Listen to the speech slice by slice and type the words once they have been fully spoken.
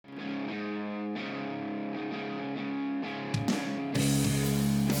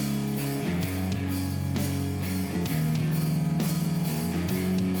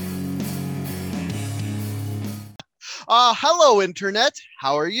Hello, Internet.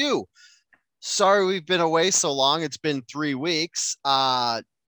 How are you? Sorry we've been away so long. It's been 3 weeks.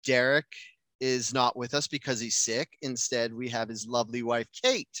 Derek is not with us because he's sick. Instead, we have his lovely wife,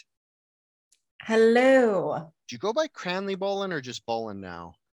 Kate. Hello. Do you go by Cranley Bolin or just Bolin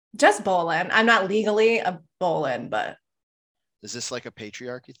now? Just Bolin. I'm not legally a Bolin, but Is this like a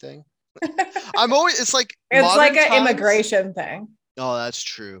patriarchy thing? it's It's like like modern an times. immigration thing. Oh, that's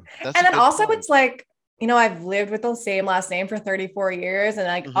true. That's And a then good also point. it's like, I've lived with the same last name for 34 years and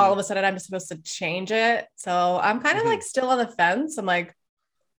like all Hmm. of a sudden I'm just supposed to change it. So I'm kind of Hmm. like still on the fence. I'm like,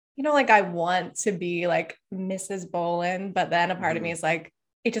 like I want to be like Mrs. Bolin, but then a part of me Hmm. is like,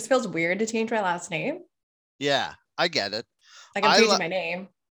 it just feels weird to change my last name. Yeah, I get it. Like I'm I changing lo- my name.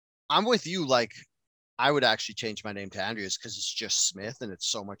 I'm with you. Like, I would actually change my name to Andrews because it's just Smith and it's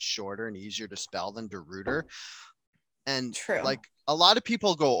so much shorter and easier to spell than DeRuiter. And True. like a lot of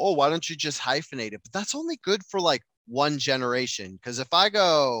people go, oh, why don't you just hyphenate it? But that's only good for like one generation. Because if I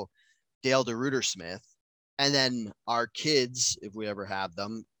go Dale DeRuiter Smith and then our kids, if we ever have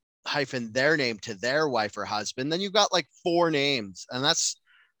them, hyphen their name to their wife or husband, then you've got like four names. And that's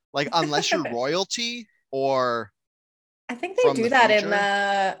like, unless you're royalty or I think they from do the that future,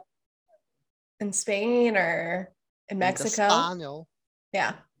 in Spain or in in the Mexico. Spaniel.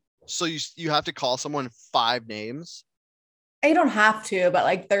 Yeah. So you have to call someone five names. You don't have to, but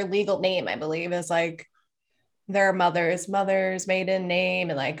like their legal name, I believe, is like their mother's maiden name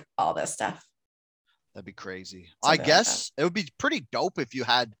and like all this stuff. That'd be crazy. I Something like that. guess it would be pretty dope if you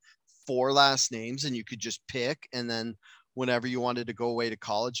had four last names and you could just pick, and then whenever you wanted to go away to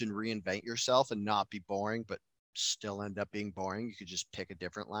college and reinvent yourself and not be boring, but still end up being boring, you could just pick a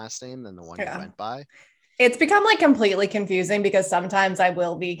different last name than the one you Yeah. went by. It's become like completely confusing because sometimes I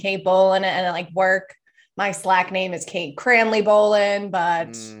will be Kate Bolin and at like work, my Slack name is Kate Cranley Bolin,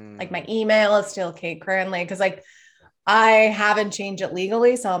 but like my Mm, email is still Kate Cranley because like I haven't changed it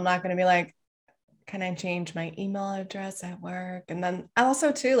legally. So I'm not going to be like, can I change my email address at work? And then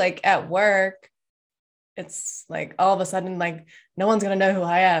also too, like at work, it's like all of a sudden, like no one's gonna know who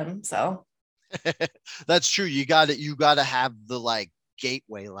I am. So that's true. You got to have the like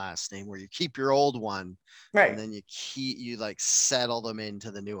gateway last name where you keep your old one and right. then you like settle them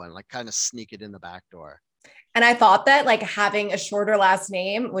into the new one, like kind of sneak it in the back door. And I thought that like having a shorter last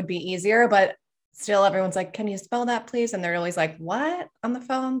name would be easier, but still everyone's like, can you spell that please? And they're always like, what on the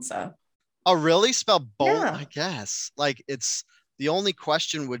phone? So Oh, really? Spell bolt? yeah, I guess. Like it's the only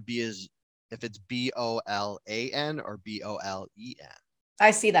question would be is if it's Bolan or Bolen.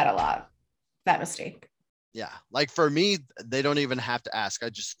 I see that a lot, that mistake. Yeah. Like for me, they don't even have to ask.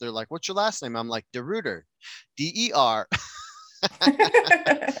 They're like, what's your last name? I'm like, DeRuiter, DER.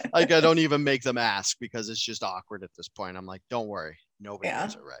 Like I don't even make them ask because it's just awkward at this point. I'm like, don't worry. Nobody Yeah.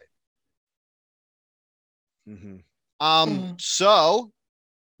 gets it right. Mm-hmm. Mhm. So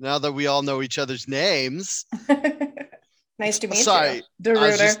now that we all know each other's names, Nice to meet you, sorry, I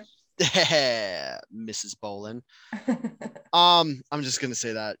was just DeRuiter. Mrs. Bolin. I'm just gonna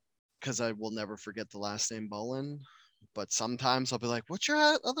say that because I will never forget the last name Bolin. But sometimes I'll be like, "What's your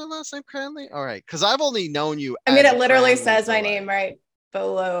other last name, Cranley?" All right, because I've only known you I mean, as it a literally Cranley says for my like name right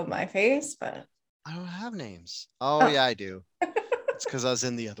below my face, but I don't have names. Oh oh. yeah, I do. It's because I was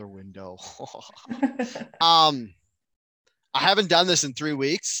in the other window. um, I haven't done this in 3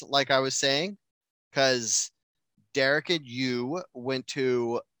 weeks, like I was saying, because Derek and you went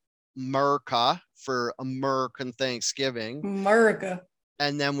to America for American Thanksgiving. Murga.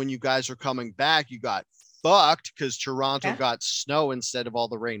 And then when you guys were coming back, you got fucked because Toronto Yeah. got snow instead of all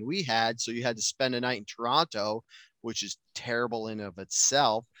the rain we had. So you had to spend a night in Toronto, which is terrible in of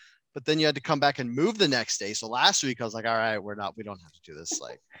itself. But then you had to come back and move the next day. So last week I was like, all right, we don't have to do this.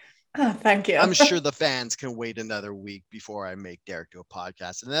 Like, Oh, thank you. I'm sure the fans can wait another week before I make Derek do a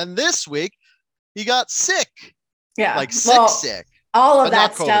podcast. And then this week he got sick, Yeah. like sick, Well, sick, all of but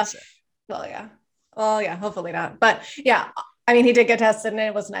not that COVID stuff. sick. Well, yeah. Well, yeah, hopefully not. But yeah, I mean, he did get tested and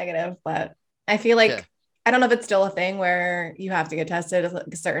it was negative, but I feel Okay. like I don't know if it's still a thing where you have to get tested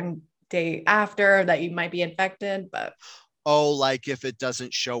a certain day after that you might be infected, but Oh, like if it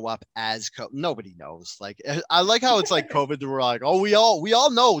doesn't show up as nobody knows. Like I like how it's like COVID. We're like, oh, we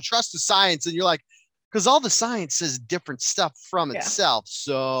all know. Trust the science, and you're like, because all the science says different stuff from yeah. itself.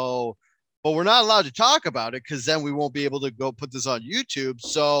 So, but we're not allowed to talk about it because then we won't be able to go put this on YouTube.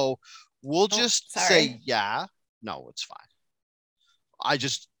 So we'll Oh, just say sorry. yeah. No, it's fine.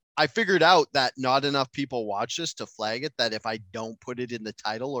 I figured out that not enough people watch this to flag it. That if I don't put it in the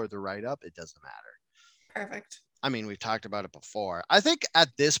title or the write up, it doesn't matter. Perfect. I mean, we've talked about it before. I think at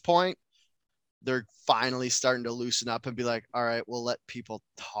this point, they're finally starting to loosen up and be like, all right, we'll let people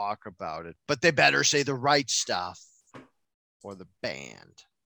talk about it, but they better say the right stuff. or the band.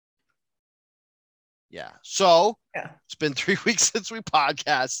 Yeah. So Yeah. it's been 3 weeks since we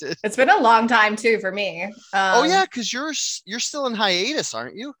podcasted. It's been a long time too for me. Oh yeah, because you're still in hiatus,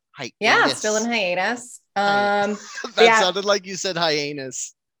 aren't you? Hiatus. Yeah, still in hiatus. That sounded like you said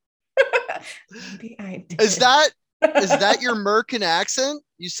hyenas. Maybe I did. Is that your Merkin accent?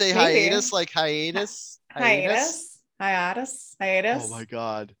 You say Maybe. hiatus like hiatus? Hiatus. Oh my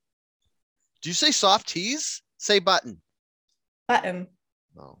God. Do you say soft tease? Say button. Button.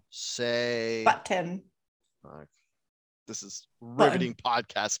 No, say button. This is riveting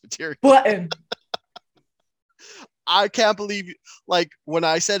podcast material. Button. I can't believe, like, when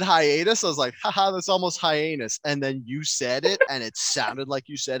I said hiatus, I was like, haha, that's almost hyenas. And then you said it and it sounded like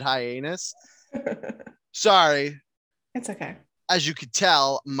you said hyenas. Sorry. It's okay. As you could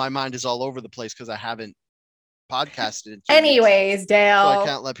tell, my mind is all over the place because I haven't podcasted. Anyways, Dale. So I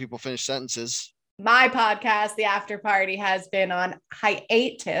can't let people finish sentences. My podcast, The After Party, has been on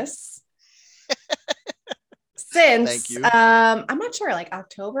hiatus since, Thank you. I'm not sure, like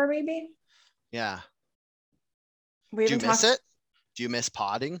October maybe? Yeah. Do you miss it? Do you miss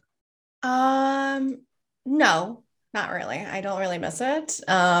podding? No, not really. I don't really miss it. So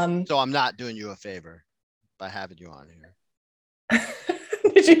I'm not doing you a favor by having you on here.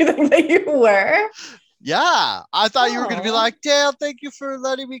 Did you think that you were? Yeah, I thought you were going to be like, Dale, thank you for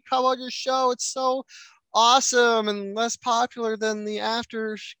letting me come on your show. It's so awesome and less popular than the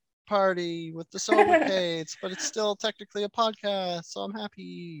After Party with the Sobriquets, but it's still technically a podcast, so I'm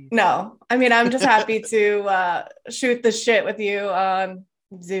happy. No, I mean, I'm just happy to shoot the shit with you on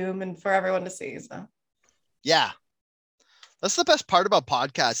Zoom and for everyone to see. So, yeah, that's the best part about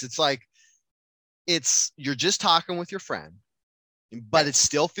podcasts. It's like, you're just talking with your friend, but it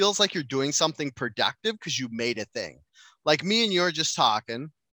still feels like you're doing something productive because you made a thing. Like me and you are just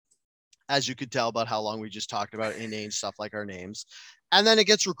talking, as you could tell about how long we just talked about inane stuff like our names. And then it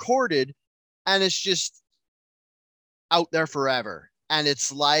gets recorded and it's just out there forever. And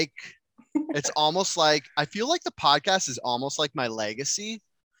it's like, it's almost like, I feel like the podcast is almost like my legacy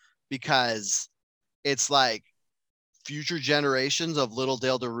because it's like future generations of little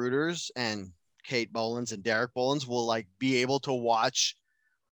Dale DeRuyters and Kate Bolins and Derek Bolins will like be able to watch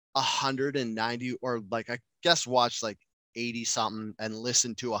 190 or like, I guess watch like 80 something and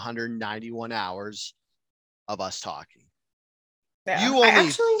listen to 191 hours of us talking. Yeah. You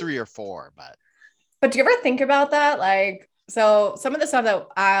only 3 or 4, but do you ever think about that? Like, so some of the stuff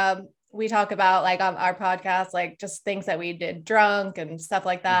that we talk about, like on our podcast, like just things that we did drunk and stuff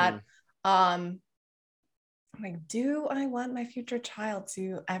like that. I'm like, do I want my future child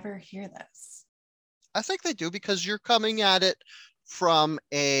to ever hear this? I think they do because you're coming at it from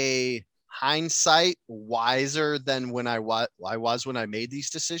a hindsight wiser than when I was when I made these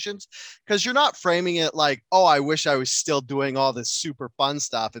decisions, because you're not framing it like, oh, I wish I was still doing all this super fun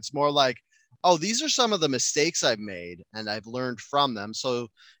stuff. It's more like, oh, these are some of the mistakes I've made and I've learned from them. So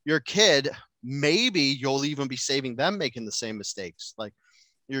your kid, maybe you'll even be saving them making the same mistakes. Like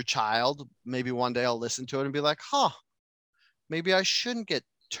your child, maybe one day I'll listen to it and be like, maybe I shouldn't get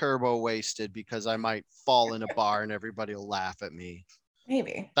turbo wasted because I might fall in a bar and everybody will laugh at me.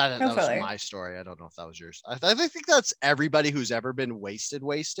 Maybe that was my story. I don't know if that was yours. I think that's everybody who's ever been wasted.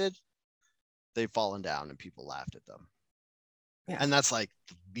 They've fallen down and people laughed at them. Yeah. And that's like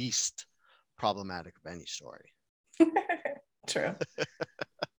the least problematic of any story. True.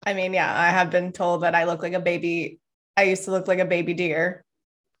 I mean, yeah, I have been told that I look like a baby. I used to look like a baby deer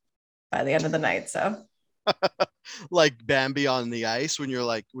by the end of the night. So like Bambi on the ice when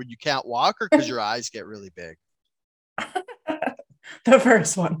you can't walk, or because your eyes get really big? The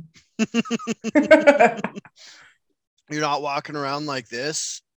first one. You're not walking around like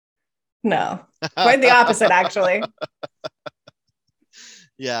this? No, quite the opposite, actually.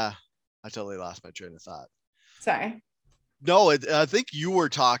 Yeah, I totally lost my train of thought. Sorry. No, I think you were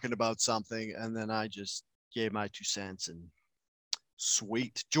talking about something, and then I just gave my 2 cents. And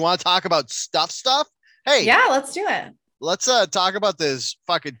sweet. Do you want to talk about stuff? Hey. Yeah, let's do it. Let's talk about this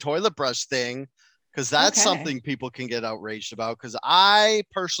fucking toilet brush thing, because that's something people can get outraged about, because I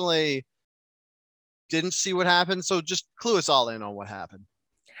personally didn't see what happened. So just clue us all in on what happened.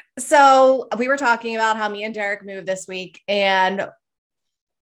 So we were talking about how me and Derek moved this week, and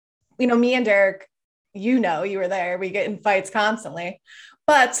me and Derek, you were there. We get in fights constantly,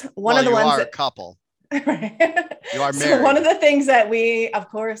 but one of the ones a couple. Right. You are married. So one of the things that we, of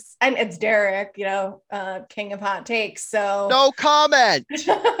course, and it's Derek, king of hot takes. So no comment.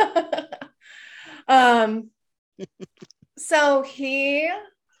 So we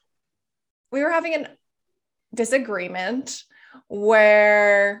were having a disagreement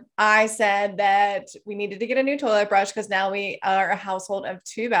where I said that we needed to get a new toilet brush because now we are a household of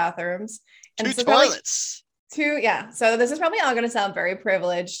two bathrooms. And Two this is probably toilets. two, yeah. So this is probably all going to sound very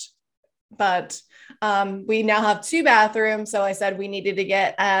privileged, but we now have two bathrooms. So I said we needed to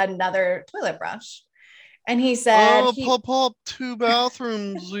get another toilet brush. And he said Oh, pop, two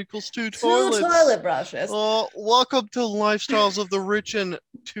bathrooms equals two two toilets. toilet brushes. Welcome to lifestyles of the rich and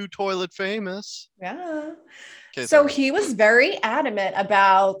two toilet famous. Yeah. Okay, So sorry. he was very adamant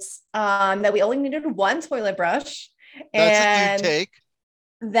about that we only needed one toilet brush That's a dude and take.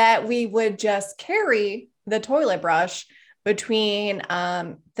 that we would just carry the toilet brush between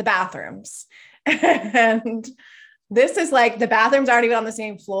the bathrooms. And this is like the bathrooms aren't even on the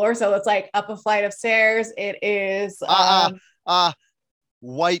same floor. So it's like up a flight of stairs. It is.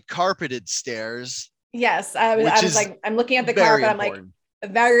 White carpeted stairs. Yes. I was like, I'm looking at the carpet. Important. I'm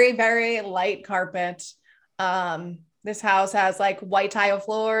like, very, very light carpet. This house has like white tile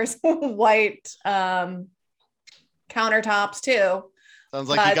floors, white countertops too. Sounds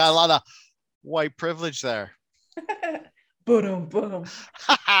like you got a lot of white privilege there. Boom, boom.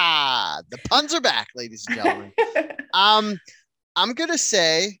 The puns are back, ladies and gentlemen. I'm gonna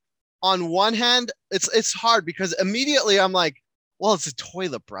say, on one hand, it's hard because immediately I'm like, well, it's a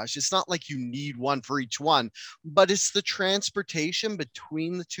toilet brush. It's not like you need one for each one, but it's the transportation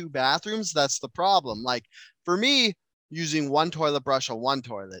between the two bathrooms that's the problem. Like for me, using one toilet brush on one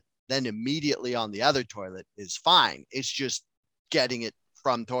toilet, then immediately on the other toilet is fine. It's just getting it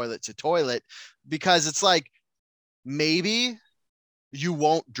from toilet to toilet because it's like maybe you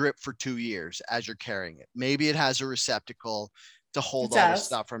won't drip for 2 years as you're carrying it. Maybe it has a receptacle to hold all the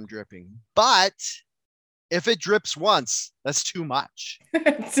stuff from dripping. But if it drips once, that's too much.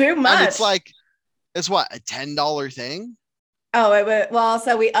 Too much. And it's what, a $10 thing? Oh, it was, well,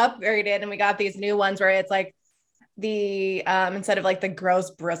 so we upgraded and we got these new ones where it's like the instead of like the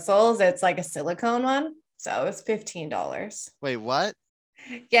gross bristles, it's like a silicone one. So it was $15. Wait, what?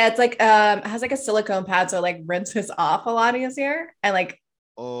 Yeah, it's like it has like a silicone pad, so it like rinses off a lot easier, and like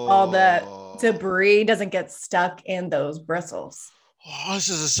all the debris doesn't get stuck in those bristles. Oh, this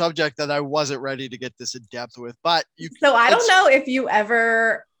is a subject that I wasn't ready to get this in depth with, but So I don't know if you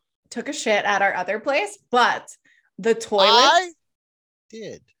ever took a shit at our other place, but the toilet. I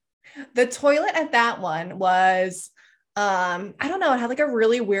did. The toilet at that one was, I don't know, it had like a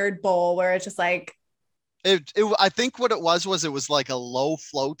really weird bowl where it's just like. I think what it was like a low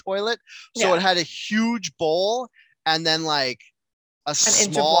flow toilet. So it had a huge bowl and then like a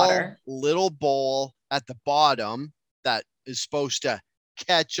small little bowl at the bottom that is supposed to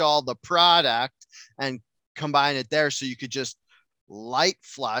catch all the product and combine it there. So you could just light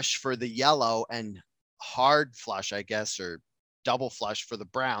flush for the yellow and hard flush, I guess, or double flush for the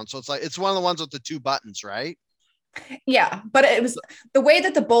brown. So it's one of the ones with the two buttons, right? Yeah, but it was the way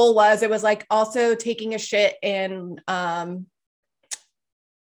that the bowl was, it was like also taking a shit in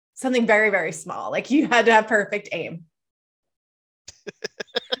something very, very small. Like you had to have perfect aim.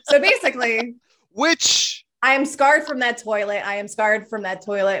 So basically, which I am scarred from that toilet. I am scarred from that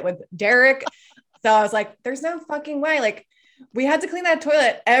toilet with Derek. So I was like, there's no fucking way. Like we had to clean that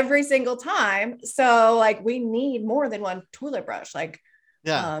toilet every single time. So like we need more than one toilet brush. Like,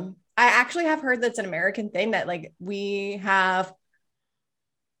 yeah. I actually have heard that's an American thing that like we have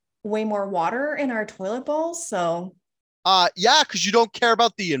way more water in our toilet bowls. So yeah, because you don't care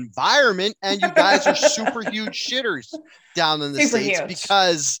about the environment and you guys are super huge shitters down in the States huge.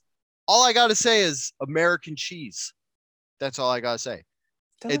 Because all I gotta say is American cheese. That's all I gotta say.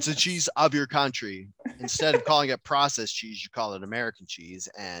 Delicious. It's a cheese of your country. Instead of calling it processed cheese, you call it American cheese.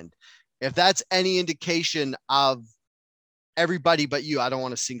 And if that's any indication of everybody but you, I don't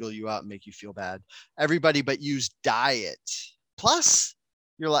want to single you out and make you feel bad. Everybody but you's diet. Plus,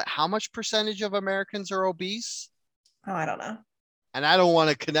 you're like, how much percentage of Americans are obese? Oh, I don't know. And I don't want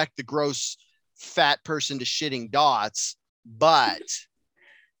to connect the gross fat person to shitting dots, but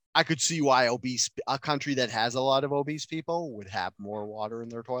I could see why a country that has a lot of obese people would have more water in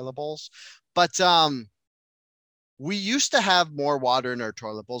their toilet bowls. But we used to have more water in our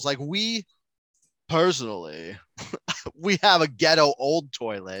toilet bowls. Like we personally, we have a ghetto old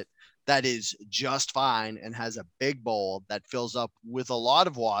toilet that is just fine and has a big bowl that fills up with a lot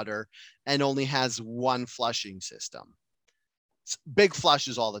of water and only has one flushing system. It's big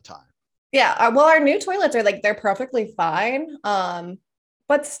flushes all the time. Yeah. Well, our new toilets are like, they're perfectly fine.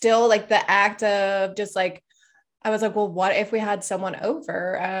 But still like the act of just like, I was like, well, what if we had someone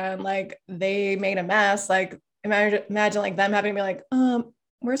over and like they made a mess? Like imagine like them having to be like,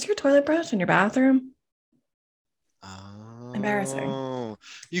 where's your toilet brush in your bathroom? Oh, embarrassing.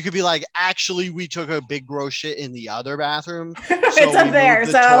 You could be like, actually, we took a big gross shit in the other bathroom. It's up there.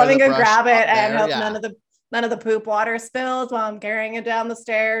 So let me go grab it and hope Yeah. none of the poop water spills while I'm carrying it down the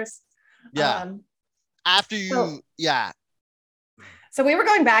stairs. Yeah. After you, yeah. So we were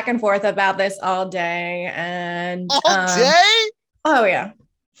going back and forth about this all day, and all day. Oh yeah,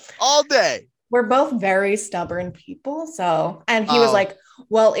 all day. We're both very stubborn people. So, and he was like,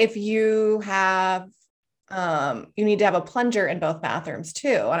 well, if you have, you need to have a plunger in both bathrooms too.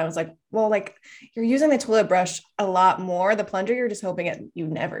 And I was like, well, like you're using the toilet brush a lot more. The plunger, you're just hoping you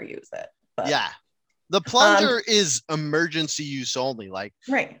never use it. But yeah, the plunger is emergency use only. Like,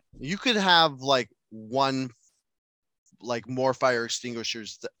 right. You could have like more fire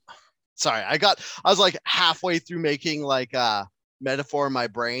extinguishers. Sorry, I was like halfway through making like a metaphor in my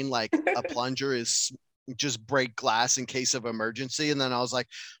brain, like a plunger is just break glass in case of emergency. And then I was like,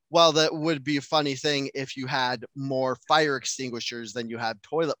 well, that would be a funny thing if you had more fire extinguishers than you have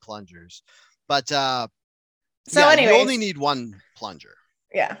toilet plungers. But anyways, you only need one plunger.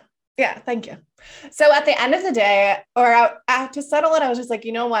 Yeah. Yeah. Thank you. So at the end of the day, or to settle it, I was just like,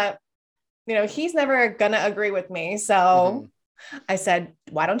 you know what? He's never going to agree with me. So I said,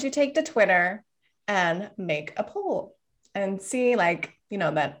 why don't you take to Twitter and make a poll and see that,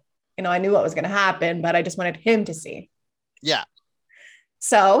 I knew what was going to happen, but I just wanted him to see. Yeah.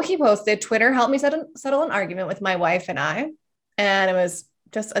 So he posted, Twitter helped me settle an argument with my wife and I. And it was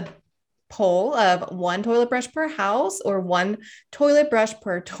just a poll of one toilet brush per house or one toilet brush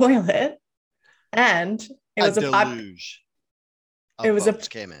per toilet. And it was a deluge. It was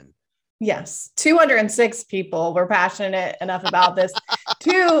came in. Yes. 206 people were passionate enough about this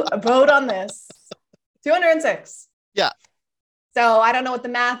to vote on this. 206. Yeah. So I don't know what the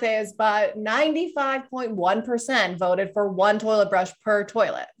math is, but 95.1% voted for one toilet brush per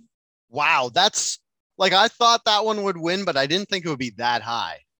toilet. Wow. That's like, I thought that one would win, but I didn't think it would be that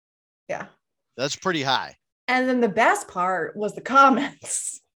high. Yeah. That's pretty high. And then the best part was the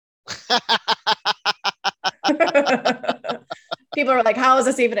comments. People were like, how is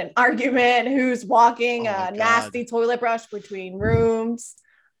this even an argument? Who's walking a nasty toilet brush between rooms?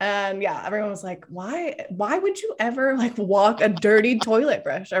 And yeah, everyone was like, why would you ever walk a dirty toilet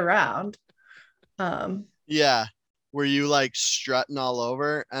brush around? Yeah. Were you strutting all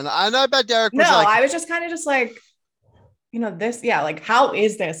over? And I bet Derek was I was just kind of this, how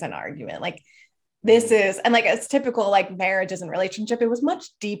is this an argument? This is, and it's typical marriages and relationship. It was much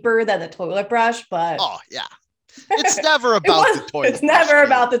deeper than the toilet brush, but oh yeah. It's never about the toilet brush. It's never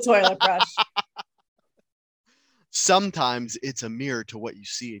about the toilet brush. Sometimes it's a mirror to what you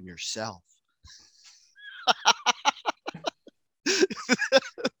see in yourself.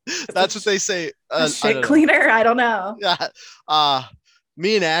 That's what they say. Shit cleaner? I don't know. Yeah.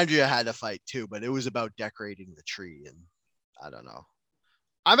 Me and Andrea had a fight too, but it was about decorating the tree, and I don't know.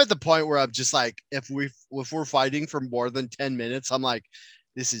 I'm at the point where I'm just like, if we're fighting for more than 10 minutes, I'm like,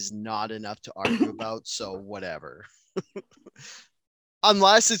 this is not enough to argue about, so whatever.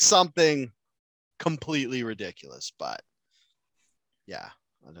 Unless it's something completely ridiculous, but yeah,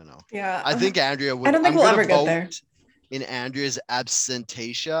 I don't know. Yeah. I think Andrea would. I don't think we'll ever get there. In Andrea's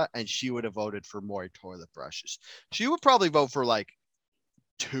absentia, and she would have voted for more toilet brushes. She would probably vote for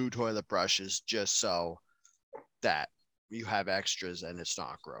 2 toilet brushes just so that you have extras and it's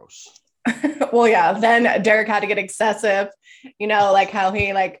not gross. Well, yeah, then Derek had to get excessive, how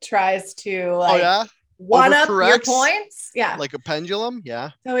he tries to one up your points. Yeah. Like a pendulum.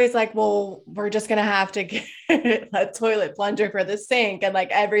 Yeah. So he's like, well, we're just going to have to get a toilet plunger for the sink and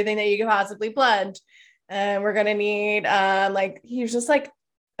everything that you can possibly plunge. And we're going to need, he was just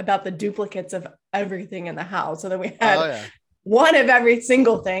about the duplicates of everything in the house. So then we had one of every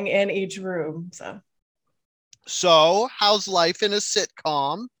single thing in each room. So how's life in a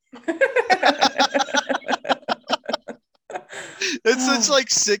sitcom?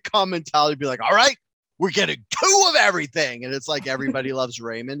 It's sitcom mentality. Be like, all right, we're getting 2 of everything, and it's Everybody Loves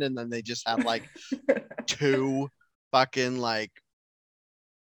Raymond, and then they just have 2 fucking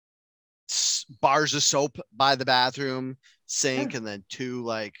bars of soap by the bathroom sink, and then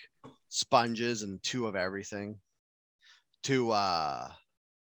 2 sponges and 2 of everything, 2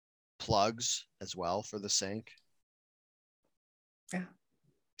 plugs as well for the sink. Yeah.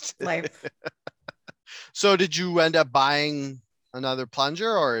 Life. So did you end up buying another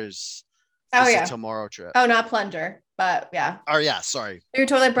plunger, or is this a tomorrow trip? Oh, not plunger, but yeah. Oh yeah, sorry. New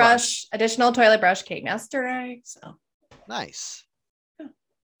toilet brush, additional toilet brush came yesterday. So nice. Yeah.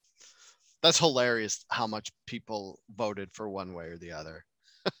 That's hilarious how much people voted for one way or the other.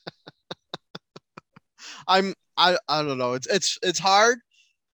 I don't know. It's hard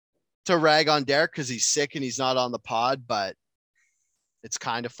to rag on Derek because he's sick and he's not on the pod, but it's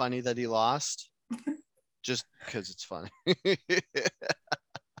kind of funny that he lost just because it's funny.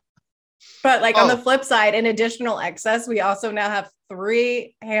 But like on the Oh, flip side, in additional excess, we also now have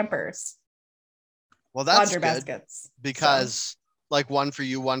 3 hampers, well, that's laundry good baskets. So because like one for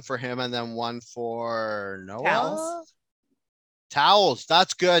you, one for him, and then one for towels. Noah. Towels.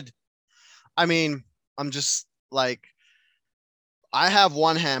 That's good. I mean, I'm just like, I have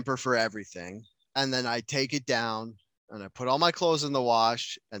one hamper for everything, and then I take it down and I put all my clothes in the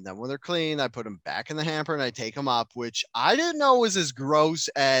wash, and then when they're clean, I put them back in the hamper and I take them up, which I didn't know was as gross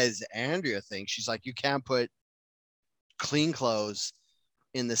as Andrea thinks. She's like, you can't put clean clothes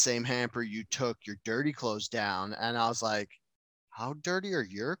in the same hamper you took your dirty clothes down, and I was like, how dirty are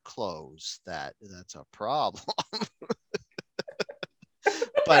your clothes that that's a problem?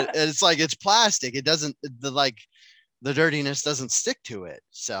 But it's like it's plastic. It doesn't the dirtiness doesn't stick to it.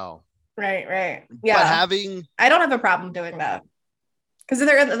 So, Right. but Yeah. having I don't have a problem doing that. Because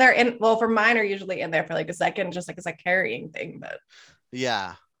they're in, well, for mine are usually in there for like a second, just like it's a carrying thing. But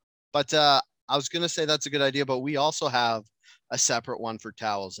yeah, but I was gonna say that's a good idea, but we also have a separate one for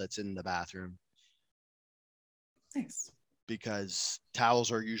towels that's in the bathroom nice. because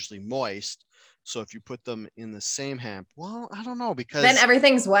towels are usually moist. So if you put them in the same hamp, well, I don't know Then because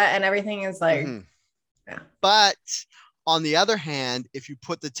everything's wet and everything is like, mhm. yeah. But on the other hand, if you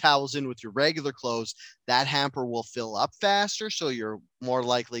put the towels in with your regular clothes, that hamper will fill up faster. So you're more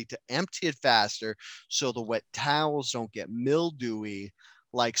likely to empty it faster. So the wet towels don't get mildewy.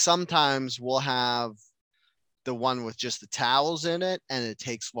 Like sometimes we'll have the one with just the towels in it and it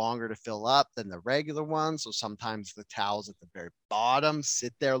takes longer to fill up than the regular one. So sometimes the towels at the very bottom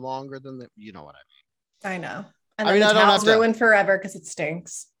sit there longer than you know what I know. And I then mean. the I don't have towel's to, ruined forever because it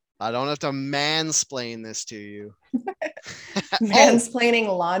stinks. I don't have to mansplain this to you. Oh, Mansplaining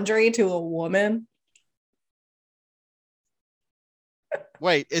laundry to a woman.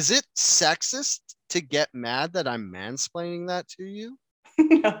 wait, is it sexist to get mad that I'm mansplaining that to you?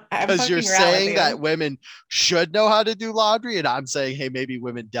 No, I'm Because you're fucking around with saying that you. women should know how to do laundry, and I'm saying, hey, maybe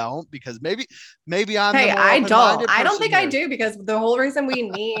women don't, because maybe I'm the Hey, more I don't. open-minded I don't person think I here. do because the whole reason we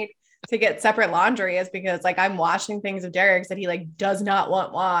need to get separate laundry is because like I'm washing things of Derek's that he like does not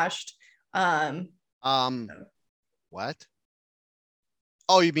want washed. Um, Um, what?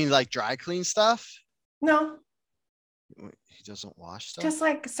 Oh, you mean like dry clean stuff? no, He doesn't wash stuff just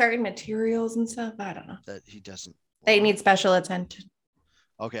like certain materials and stuff. I don't know. that he doesn't They wash. need special attention.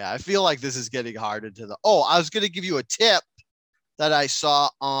 Okay, I feel like this is getting hard into the. Oh, I was gonna give you a tip that I saw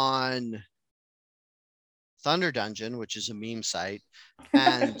on Thunder Dungeon, which is a meme site,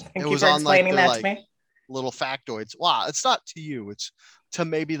 and it Thank you was for on like explaining their that to like me. little factoids. Wow, it's not to you, it's to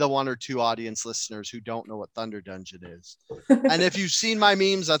maybe the one or two audience listeners who don't know what Thunder Dungeon is. And if you've seen my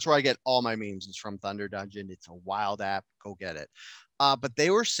memes, that's where I get all my memes. It's from Thunder Dungeon. It's a wild app. Go get it. But they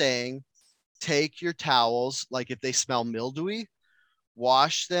were saying take your towels, like if they smell mildewy,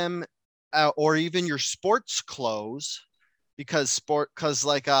 wash them, or even your sports clothes, because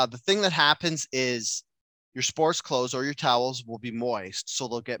like the thing that happens is your sports clothes or your towels will be moist, so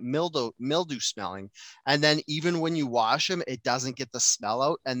they'll get mildew smelling, and then even when you wash them it doesn't get the smell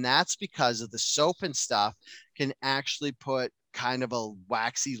out, and that's because of the soap and stuff can actually put kind of a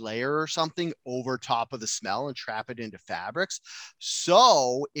waxy layer or something over top of the smell and trap it into fabrics.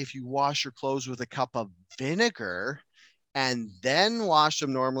 So if you wash your clothes with a cup of vinegar and then wash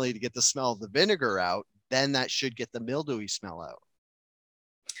them normally to get the smell of the vinegar out, then that should get the mildewy smell out.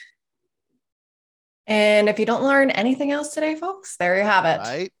 And if you don't learn anything else today, folks, there you have it.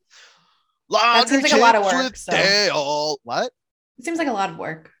 Right? That Laundry seems like a lot of tips work. with So Dale. What? it seems like a lot of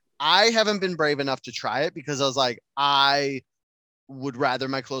work. I haven't been brave enough to try it because I was like, I would rather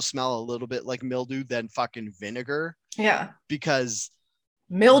my clothes smell a little bit like mildew than fucking vinegar Yeah. because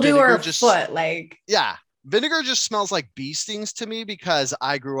Mildew vinegar or just, foot, like yeah, vinegar just smells like bee stings to me because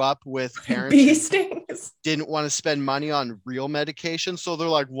I grew up with parents bee who stings. didn't want to spend money on real medication. So they're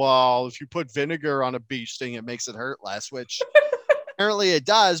like, well, if you put vinegar on a bee sting, it makes it hurt less, which apparently it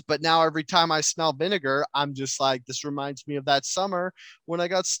does. But now every time I smell vinegar, I'm just like, this reminds me of that summer when I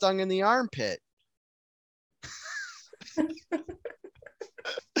got stung in the armpit.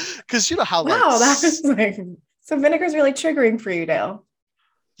 Because you know how, like, Wow, that was like so vinegar's really triggering for you, Dale.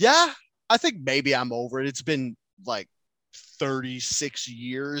 yeah, I think maybe I'm over it. It's been like 36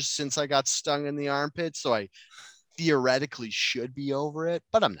 years since I got stung in the armpit. So I theoretically should be over it,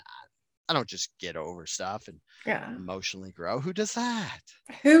 but I'm not. I don't just get over stuff and Yeah. emotionally grow. Who does that?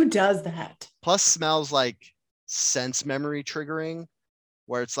 Who does that? Plus, smells like sense memory triggering,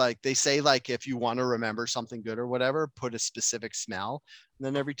 where it's like they say, like, if you want to remember something good or whatever, put a specific smell. And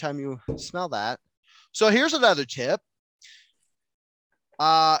then every time you smell that. So here's another tip.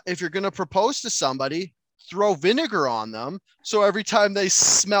 If you're going to propose to somebody, throw vinegar on them. So every time they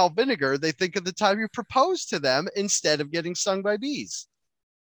smell vinegar, they think of the time you proposed to them instead of getting stung by bees.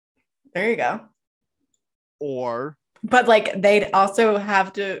 There you go. Or, but like you'd also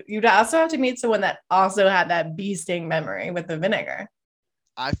have to meet someone that also had that bee sting memory with the vinegar.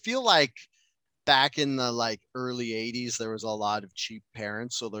 I feel like back in the like early 80s, there was a lot of cheap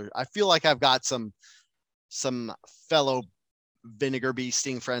parents. So I feel like I've got some fellow vinegar bee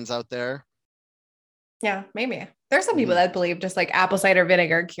sting friends out there. Yeah, maybe. There's some people that believe just like apple cider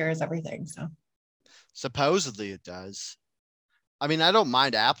vinegar cures everything. So supposedly it does. I mean, I don't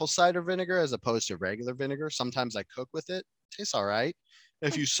mind apple cider vinegar as opposed to regular vinegar. Sometimes I cook with it. Tastes all right.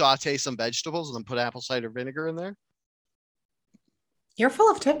 If you saute some vegetables and then put apple cider vinegar in there. You're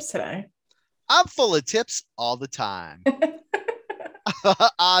full of tips today. I'm full of tips all the time. Do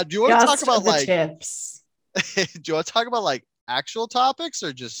you want to talk about like tips? Do you want to talk about like actual topics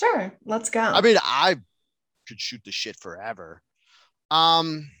or just Sure, let's go. I mean, I could shoot the shit forever.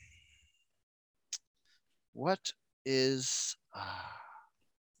 What is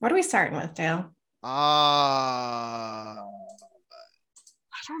what are we starting with, Dale? I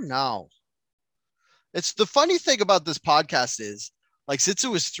don't know. It's the funny thing about this podcast is like, since it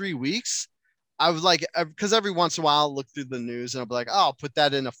was 3 weeks, I was like, because every once in a while I'll look through the news and I'll be like, oh, I'll put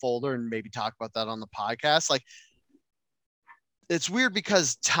that in a folder and maybe talk about that on the podcast. Like, it's weird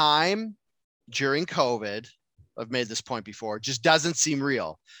because time during COVID, I've made this point before, just doesn't seem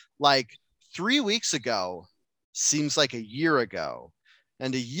real. Like 3 weeks ago seems like a year ago,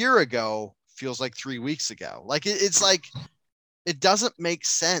 and a year ago feels like 3 weeks ago. Like it's like, it doesn't make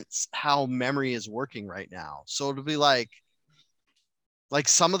sense how memory is working right now. So it'll be like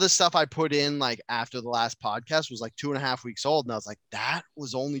some of the stuff I put in like after the last podcast was like 2.5 weeks old. And I was like, that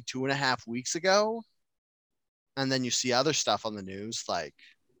was only 2.5 weeks ago. And then you see other stuff on the news. Like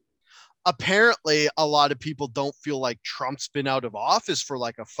apparently a lot of people don't feel like Trump's been out of office for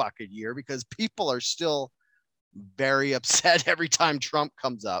like a fucking year because people are still very upset every time Trump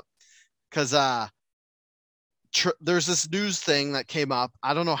comes up. Cause, there's this news thing that came up.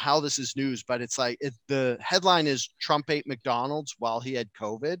 I don't know how this is news, but it's like the headline is Trump ate McDonald's while he had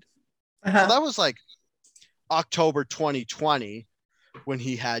COVID. So that was like October 2020 when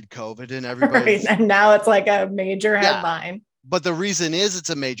he had COVID and everybody. Right. And now it's like a major headline. But the reason is it's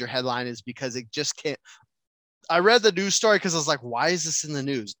a major headline is because it just can't. I read the news story because I was like, why is this in the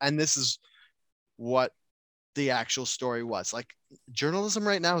news? And this is what the actual story was. Like journalism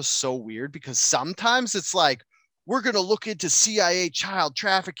right now is so weird because sometimes it's like, we're going to look into CIA child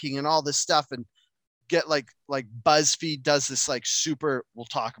trafficking and all this stuff and get like BuzzFeed does this like super, we'll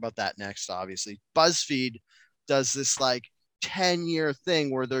talk about that next, obviously. BuzzFeed does this like 10-year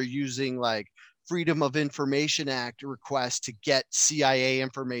thing where they're using like Freedom of Information Act requests to get CIA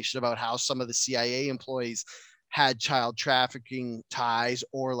information about how some of the CIA employees had child trafficking ties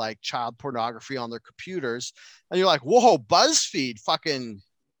or like child pornography on their computers. And you're like, whoa, BuzzFeed fucking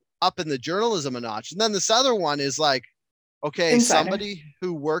up in the journalism a notch. And then this other one is like, okay, somebody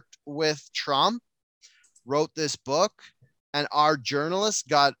who worked with Trump wrote this book and our journalist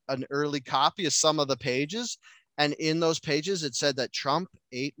got an early copy of some of the pages. And in those pages, it said that Trump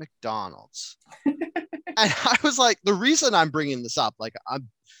ate McDonald's. And I was like, the reason I'm bringing this up, like I'm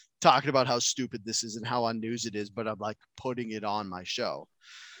talking about how stupid this is and how unnews it is, but I'm like putting it on my show.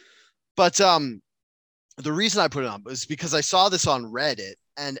 But the reason I put it on is because I saw this on Reddit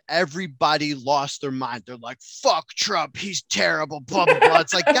and everybody lost their mind. They're like, fuck Trump. He's terrible. Blah, blah, blah.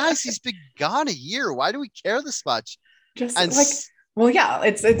 It's like, guys, he's been gone a year. Why do we care this much? Just and like, well, yeah,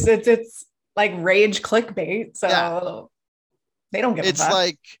 it's like rage clickbait. So they don't give a fuck. It's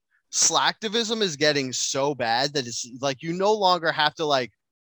like slacktivism is getting so bad that it's like, you no longer have to like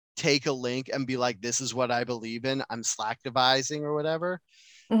take a link and be like, this is what I believe in. I'm slacktivizing or whatever.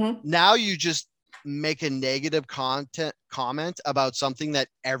 Mm-hmm. Now you just make a negative comment about something that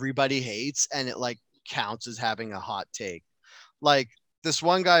everybody hates and it like counts as having a hot take. Like this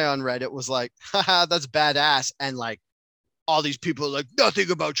one guy on Reddit was like, haha, that's badass. And like all these people are like, nothing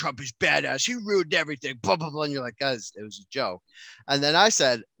about Trump is badass. He ruined everything. Blah, blah, blah. And you're like, guys, it was a joke. And then I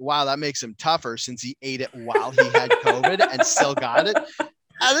said, wow, that makes him tougher since he ate it while he had COVID and still got it.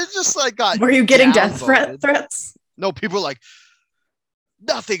 And it just like got. Were you getting death threats? No, people were like,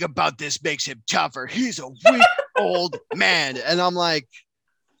 nothing about this makes him tougher. He's a weak old man. And I'm like,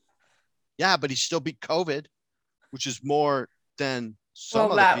 yeah, but he still beat COVID, which is more than some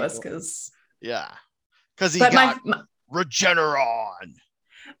of that people. Was because. Yeah. Because he got Regeneron.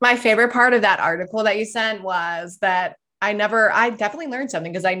 My favorite part of that article that you sent was that I definitely learned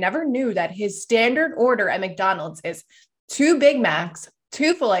something because I never knew that his standard order at McDonald's is 2 Big Macs,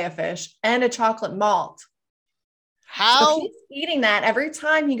 2 fillet of fish, and a chocolate malt. So How he's eating that every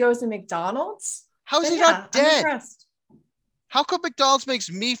time he goes to McDonald's. how is Then he yeah, not I'm dead? impressed. How come McDonald's makes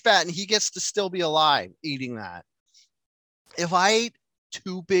me fat and he gets to still be alive eating that? If I ate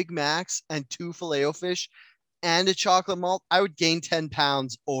 2 Big Macs and 2 Filet-O-Fish and a chocolate malt, I would gain 10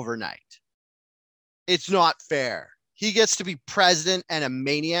 pounds overnight. It's not fair. He gets to be president and a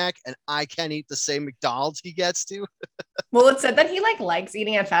maniac, and I can't eat the same McDonald's he gets to. Well, it said that he likes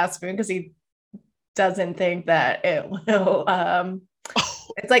eating at fast food because he doesn't think that it will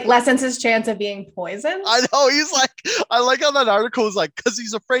it's like lessens his chance of being poisoned. I know. He's like, I like how that article is like, because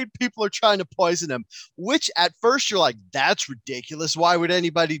he's afraid people are trying to poison him, which at first you're like, that's ridiculous. Why would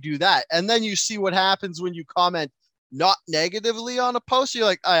anybody do that? And then you see what happens when you comment not negatively on a post. You're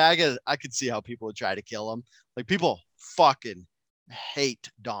like, I could see how people would try to kill him. Like, people fucking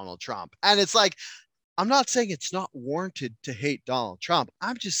hate Donald Trump. And it's like, I'm not saying it's not warranted to hate Donald Trump.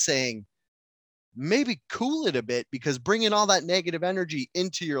 I'm just saying maybe cool it a bit, because bringing all that negative energy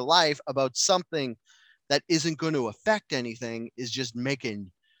into your life about something that isn't going to affect anything is just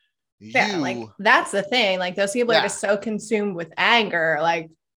making Yeah, like you. that's the thing. Like those people are Yeah. just so consumed with anger.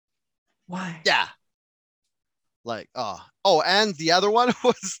 Like, why? Yeah. Like, oh, and the other one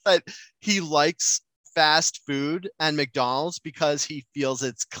was that he likes fast food and McDonald's because he feels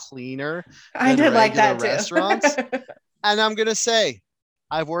it's cleaner I than did like regular that restaurants. too. And I'm going to say,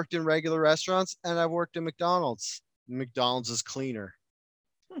 I've worked in regular restaurants and I've worked in McDonald's. McDonald's is cleaner.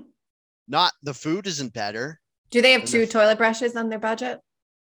 Not the food isn't better. Do they have And 2 toilet brushes on their budget?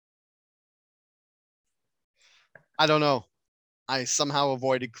 I don't know. I somehow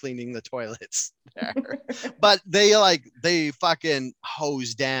avoided cleaning the toilets there. But they fucking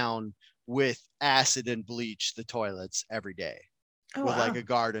hose down with acid and bleach the toilets every day Oh, with wow. like a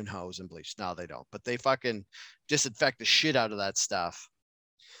garden hose and bleach. No, they don't. But they fucking disinfect the shit out of that stuff.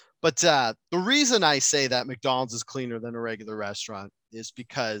 But the reason I say that McDonald's is cleaner than a regular restaurant is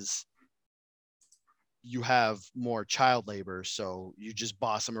because you have more child labor. So you just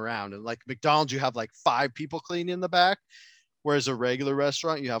boss them around. And like McDonald's, you have like 5 people cleaning in the back. Whereas a regular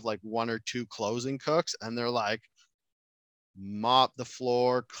restaurant, you have like 1 or 2 closing cooks, and they're like, mop the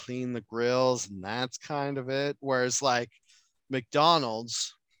floor, clean the grills, and that's kind of it. Whereas like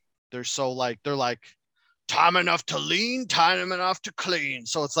McDonald's, they're like, time enough to lean, time enough to clean.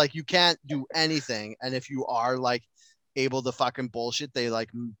 So it's like you can't do anything. And if you are like able to fucking bullshit, they like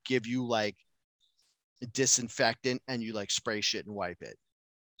give you like disinfectant and you like spray shit and wipe it.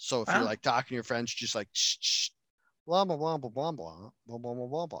 So if you're Wow. like talking to your friends, just like shh, shh, blah blah blah blah blah blah blah blah blah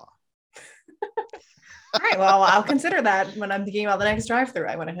blah blah. All right. Well, I'll consider that when I'm thinking about the next drive-through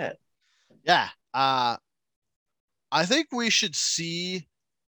I want to hit. Yeah. I think we should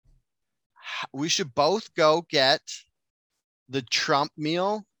both go get the Trump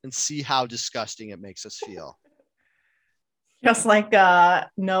meal and see how disgusting it makes us feel. Just like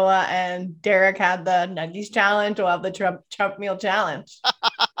Noah and Derek had the Nuggies challenge, we'll have the Trump meal challenge.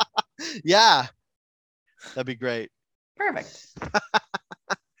 Yeah. That'd be great. Perfect.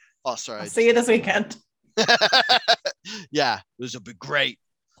 Oh, sorry. I'll see you this weekend. Yeah, this will be great.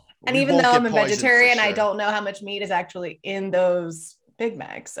 And We even won't though get I'm a poisoned for vegetarian, I sure. don't know how much meat is actually in those Big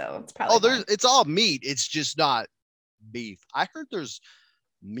Macs. So it's probably fine. It's all meat. It's just not beef. I heard there's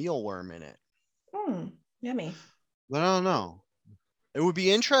mealworm in it, Yummy. but I don't know. It would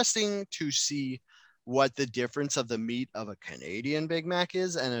be interesting to see what the difference of the meat of a Canadian Big Mac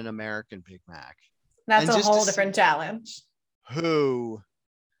is and an American Big Mac. That's And a just to whole see different challenge. who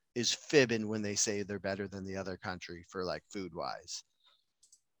is fibbing when they say they're better than the other country for like food wise.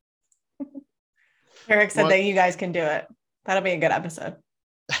 Eric said that you guys can do it. That'll be a good episode.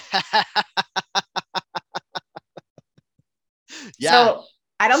 Yeah. So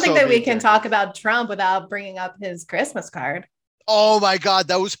I don't think that we big, can Jackie. talk about Trump without bringing up his Christmas card. Oh my God,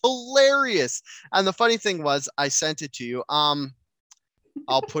 that was hilarious. And the funny thing was, I sent it to you.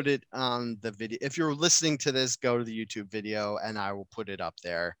 I'll put it on the video. If you're listening to this, go to the YouTube video and I will put it up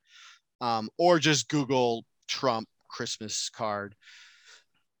there. Or just Google Trump Christmas card.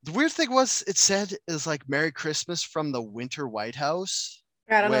 The weird thing was, it said is like Merry Christmas from the Winter White House.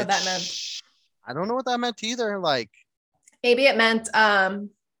 I don't know what that meant. I don't know what that meant either. Like, maybe it meant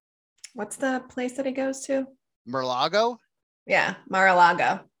what's the place that he goes to? Mar-a-Lago? Yeah,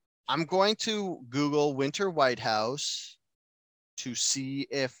 Mar-a-Lago. I'm going to Google Winter White House to see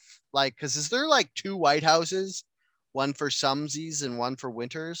if like, because is there like 2 White Houses, one for Sumsies and one for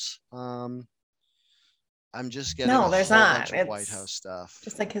Winters? I'm just getting No, there's not. Bunch of White House stuff.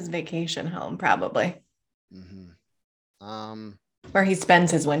 Just like his vacation home, probably. Mm-hmm. Where he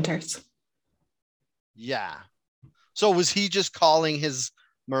spends his winters. Yeah. So was he just calling his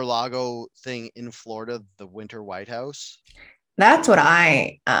Mar-a-Lago thing in Florida the Winter White House? That's what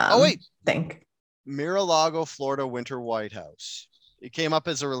I Oh wait, think. Mar-a-Lago, Florida Winter White House. It came up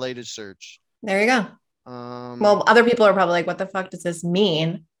as a related search. There you go. Um, Well, other people are probably like, what the fuck does this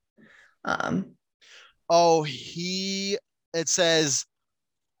mean? Um, oh, it says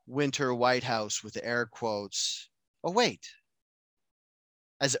Winter White House with air quotes. Oh, wait.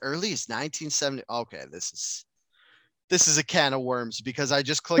 As early as 1970. Okay, this is a can of worms because I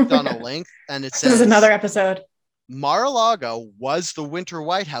just clicked on a this link and it is another says episode. Mar-a-Lago was the Winter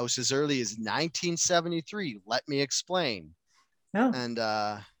White House as early as 1973. Let me explain. No. And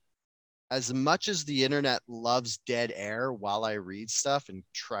as much as the internet loves dead air while I read stuff and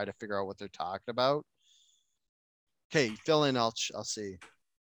try to figure out what they're talking about. Okay, fill in. I'll see.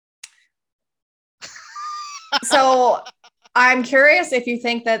 So I'm curious if you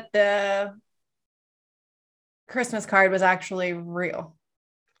think that the Christmas card was actually real.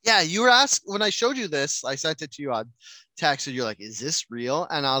 Yeah, you were asked when I showed you this. I sent it to you on text, and you're like, "Is this real?"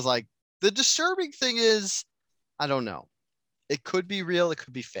 And I was like, "The disturbing thing is, I don't know. It could be real. It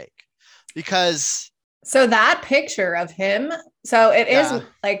could be fake, because So that picture of him, so it is yeah,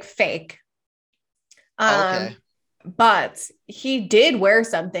 like fake. okay, But he did wear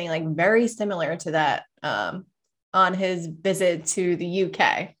something like very similar to that on his visit to the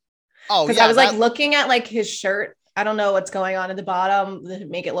UK. oh Because I yeah, was like that looking at like his shirt. I don't know what's going on at the bottom to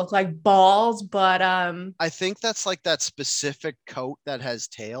make it look like balls, but I think that's like that specific coat that has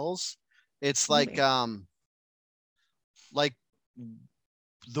tails. It's maybe. like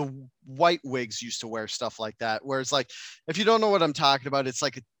the white wigs used to wear stuff like that. Whereas like if you don't know what I'm talking about, it's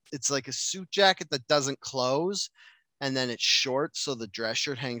like a suit jacket that doesn't close and then it's short so the dress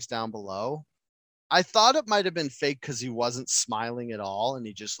shirt hangs down below. I thought it might have been fake because he wasn't smiling at all and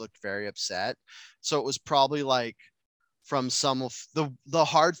he just looked very upset. So it was probably like from some of the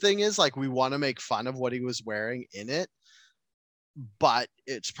hard thing is like we want to make fun of what he was wearing in it, but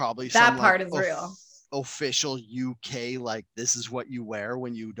it's probably some That like part is real. official UK like this is what you wear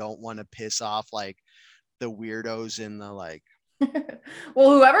when you don't want to piss off like the weirdos in the like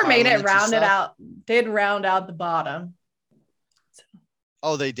Well, whoever made it parliaments and rounded stuff. out did round out the bottom.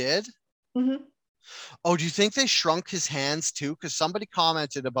 Oh, they did? Mhm. Oh, do you think they shrunk his hands too? Because somebody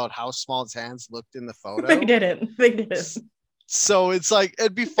commented about how small his hands looked in the They photo. didn't. They didn't. So it's like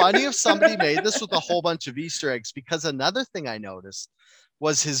it'd be funny if somebody made this with a whole bunch of Easter eggs. Because another thing I noticed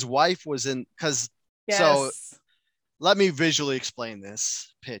was his wife was in because so Yes. let me visually explain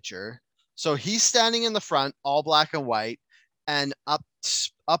this picture. So he's standing in the front, all black and white, and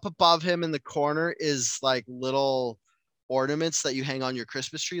up above him in the corner is like little ornaments that you hang on your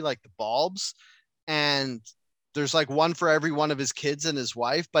Christmas tree, like the bulbs. And there's like one for every one of his kids and his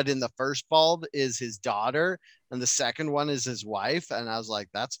wife, but in the first bulb is his daughter, and the second one is his wife. And I was like,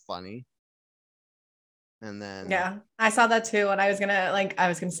 that's funny. And then Yeah. I saw that too. And I was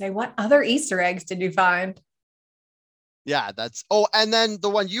gonna say, what other Easter eggs did you find? yeah, that's and then the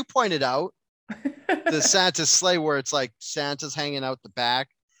one you pointed out, the Santa sleigh where it's like Santa's hanging out the back.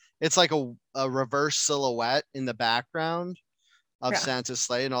 It's like a reverse silhouette in the background of Yeah. Santa's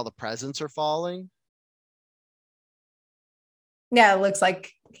sleigh and all the presents are falling. Yeah, it looks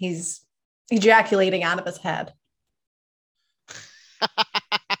like he's ejaculating out of his head.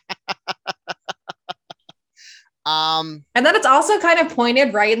 um, And then it's also kind of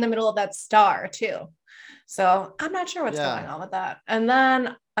pointed right in the middle of that star, too. So I'm not sure what's yeah. going on with that. And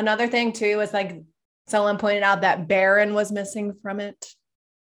then another thing, too, is like someone pointed out that Baron was missing from it.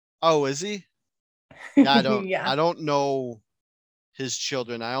 Oh, is he? Yeah, Yeah. I don't know his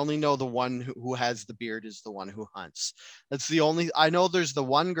children. I only know the one who has the beard is the one who hunts. That's the only I know there's the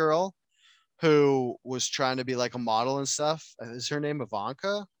one girl who was trying to be like a model and stuff. Is her name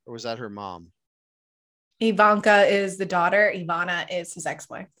Ivanka or was that her mom? Ivanka is the daughter, Ivana is his ex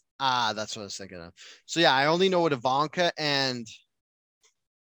wife. Ah, that's what I was thinking of. So yeah, I only know what Ivanka and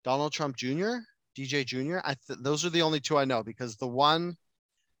Donald Trump Jr., DJ Jr. Those are the only two I know because the one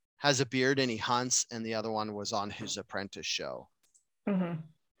has a beard and he hunts, and the other one was on his apprentice show.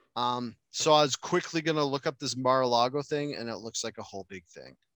 Mm-hmm. So I was quickly gonna look up this Mar-a-Lago thing, and it looks like a whole big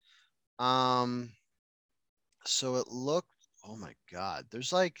thing. Um, so it looked, oh my God,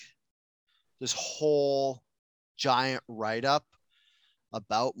 there's like this whole giant write-up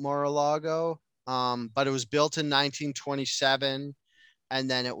about Mar-a-Lago. But it was built in 1927, and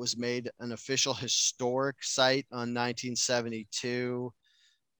then it was made an official historic site on 1972,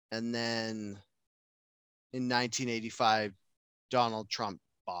 and then in 1985, Donald Trump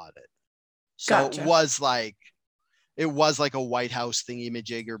bought it. So Gotcha. it was like a White House thingy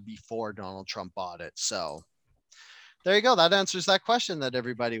majigger before Donald Trump bought it. So There you go. That answers that question that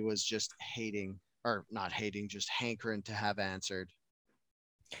everybody was just hating, or not hating, just hankering to have answered.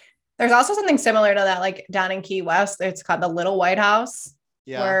 There's also something similar to that, like down in Key West. It's called the Little White House,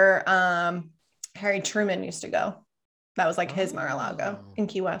 Yeah. where Harry Truman used to go. That was like his Mar-a-Lago Oh, in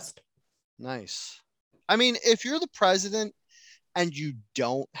Key West. nice. I mean, if you're the president and you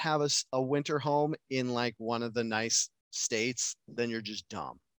don't have a winter home in like one of the nice states, then you're just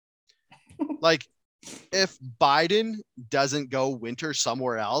dumb. Like, if Biden doesn't go winter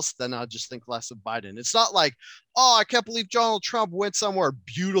somewhere else, then I'll just think less of Biden. It's not like, oh, I can't believe Donald Trump went somewhere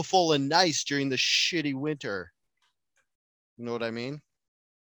beautiful and nice during the shitty winter. You know what I mean?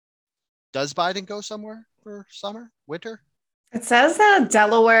 Does Biden go somewhere for summer, winter? It says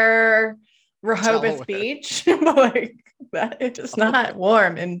Delaware, Rehoboth Delaware. Beach, but like that it's just not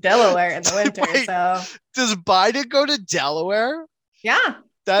warm in Delaware in the winter. Wait, So does Biden go to Delaware? yeah,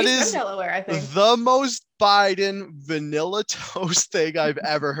 That he's from is Delaware, I think. the most Biden vanilla toast thing I've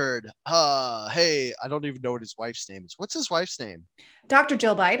ever heard. Hey, I don't even know what his wife's name is. What's his wife's name? Dr.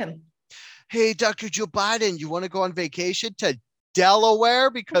 Jill Biden. Hey, Dr. Joe Biden, you want to go on vacation to Delaware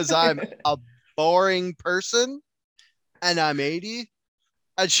because I'm a boring person and I'm 80?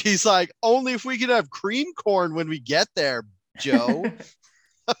 And she's like, only if we can have cream corn when we get there, Joe.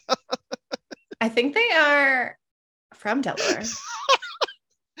 I think they are from Delaware.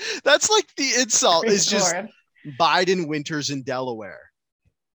 That's like the insult Cream is just corn. Biden winters in Delaware.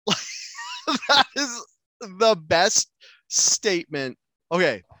 That is the best statement.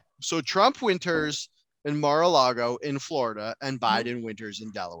 Okay, so Trump winters in Mar-a-Lago in Florida and Biden winters in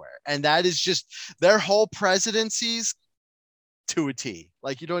Delaware. And that is just their whole presidencies to a T.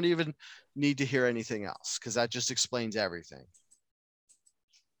 Like, you don't even need to hear anything else because that just explains everything.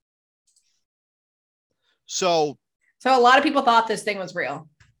 So So a lot of people thought this thing was real.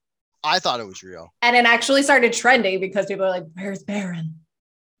 I thought it was real. And it actually started trending because people are like, where's Barron?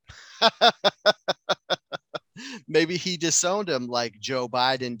 Maybe he disowned him like Joe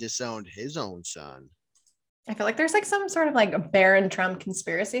Biden disowned his own son. I feel like there's like some sort of like Barron Trump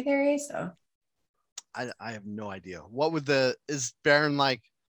conspiracy theory. So I have no idea. What would the is Barron like?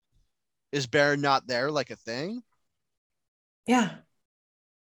 Is Barron not there like a thing? yeah.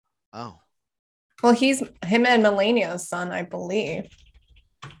 Oh, Well, he's him and Melania's son, I believe.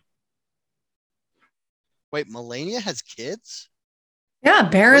 wait, Melania has kids Yeah,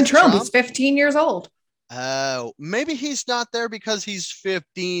 Barron with Trump. He's Trump? 15 years old. Oh, maybe he's not there because he's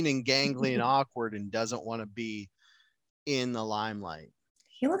 15 and gangly and awkward and doesn't want to be in the limelight.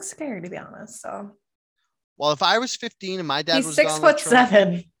 He looks scary, to be honest. So Well, if I was 15 and my dad he's was 6 foot Donald Trump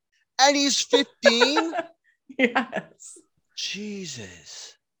 7. and he's 15, Yes.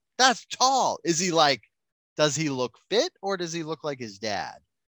 Jesus, that's tall. Is he like, does he look fit or does he look like his dad?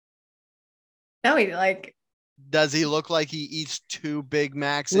 No, he like, Does he look like he eats 2 Big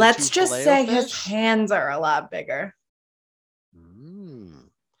Macs and let's 2 just filet say his fish? hands are a lot bigger.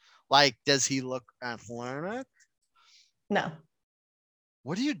 Like, does he look athletic? No.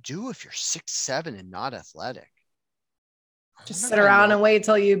 What do you do if you're 6'7" and not athletic? Just sit around and wait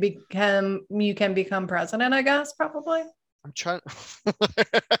till you can become president, I guess, probably. I'm trying.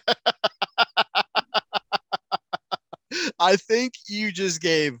 I think you just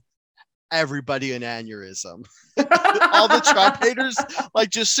gave everybody an aneurysm. All the Trump haters, like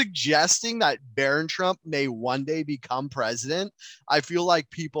just suggesting that Barron Trump may one day become president. I feel like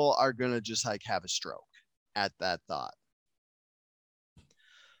people are gonna just like have a stroke at that thought.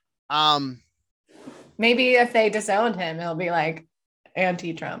 Maybe if they disowned him, he'll be like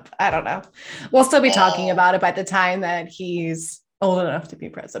anti-Trump. I don't know. We'll still be talking about it by the time that he's old enough to be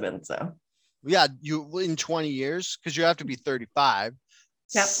president. So yeah, you in 20 years because you have to be 35.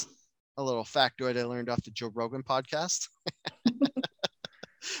 Yep. A little factoid I learned off the Joe Rogan podcast.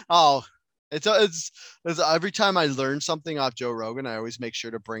 Oh, it's every time I learn something off Joe Rogan, I always make sure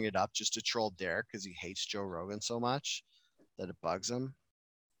to bring it up just to troll Derek because he hates Joe Rogan so much that it bugs him.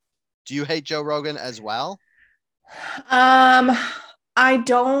 Do you hate Joe Rogan as well? I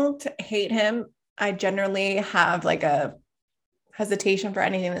don't hate him. I generally have like a hesitation for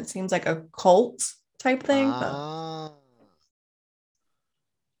anything that seems like a cult type thing.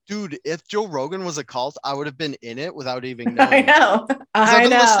 Dude, if Joe Rogan was a cult, I would have been in it without even knowing. I know. I've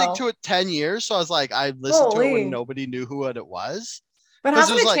been listening to it 10 years, so I was like, I listened to it when Holy. nobody knew who it was. But 'Cause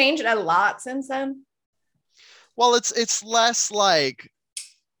hasn't it like, changed a lot since then? well, it's less like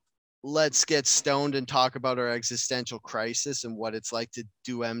let's get stoned and talk about our existential crisis and what it's like to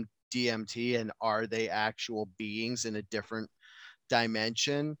do DMT and are they actual beings in a different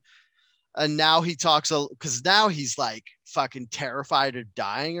dimension. And now he talks because now he's like fucking terrified of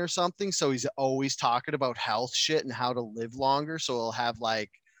dying or something. So he's always talking about health shit and how to live longer. So he'll have like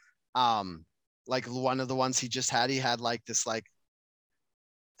one of the ones he had like this like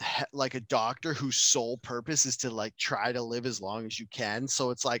a doctor whose sole purpose is to like try to live as long as you can.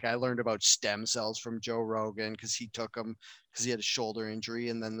 So it's like I learned about stem cells from Joe Rogan because he took them because he had a shoulder injury,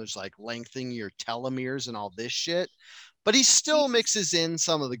 and then there's like lengthening your telomeres and all this shit. But he still mixes in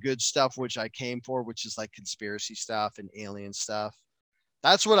some of the good stuff, which I came for, which is like conspiracy stuff and alien stuff.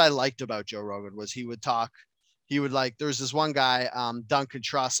 That's what I liked about Joe Rogan was he would talk. He would like, there's this one guy, Duncan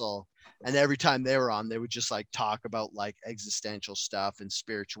Trussell, and every time they were on, they would just like talk about like existential stuff and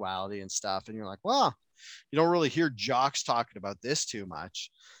spirituality and stuff. And you're like, well, you don't really hear jocks talking about this too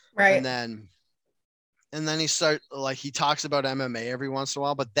much. Right. And then he talks about MMA every once in a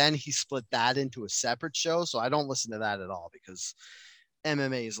while, but then he split that into a separate show. So I don't listen to that at all because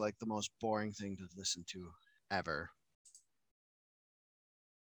MMA is like the most boring thing to listen to ever.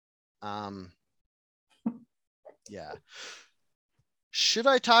 Yeah. Should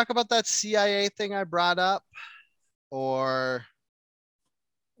I talk about that CIA thing I brought up? Or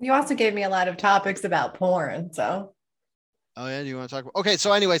you also gave me a lot of topics about porn, so. Oh yeah, do you want to talk about? Okay,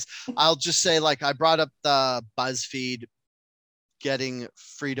 so anyways, I'll just say like I brought up the BuzzFeed getting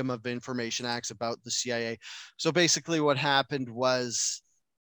Freedom of Information Acts about the CIA. So basically what happened was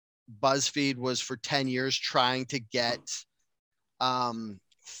BuzzFeed was for 10 years trying to get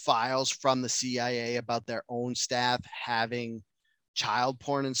files from the CIA about their own staff having child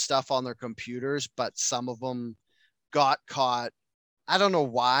porn and stuff on their computers, but some of them got caught. I don't know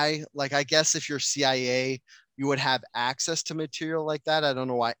why. Like, I guess if you're CIA, you would have access to material like that. I don't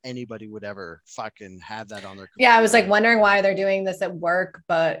know why anybody would ever fucking have that on their computer. Yeah, I was like wondering why they're doing this at work,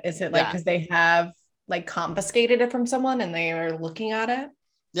 but is it like because they have like confiscated it from someone and they are looking at it?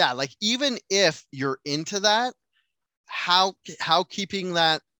 Yeah, like even if you're into that, how keeping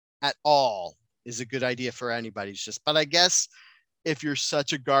that at all is a good idea for anybody. It's just, but I guess if you're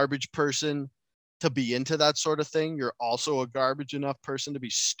such a garbage person to be into that sort of thing, you're also a garbage enough person to be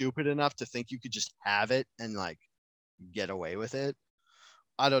stupid enough to think you could just have it and like get away with it.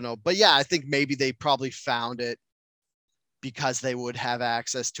 I don't know. But yeah, I think maybe they probably found it because they would have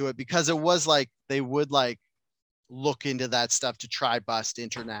access to it, because it was like they would like look into that stuff to try bust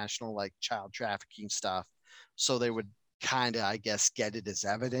international like child trafficking stuff. So they would kind of, I guess, get it as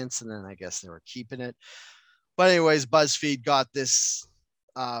evidence, and then I guess they were keeping it. But anyways, BuzzFeed got this.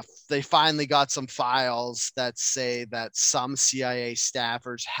 They finally got some files that say that some CIA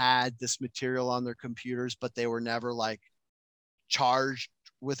staffers had this material on their computers, but they were never like charged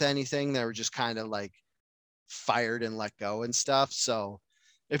with anything. They were just kind of like fired and let go and stuff. So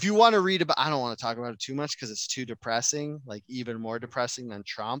if you want to read about, I don't want to talk about it too much because it's too depressing, like even more depressing than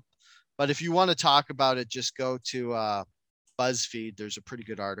Trump. But if you want to talk about it, just go to BuzzFeed. There's a pretty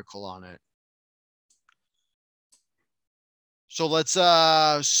good article on it. So let's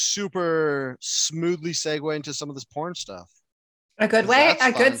super smoothly segue into some of this porn stuff. A good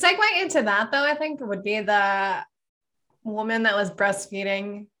segue into that, though, I think would be the woman that was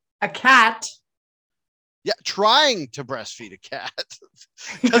breastfeeding a cat. Yeah, trying to breastfeed a cat.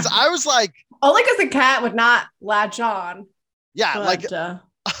 Because I was like... Only because the cat would not latch on. Yeah, but, like...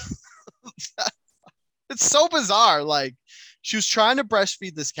 it's so bizarre. Like, she was trying to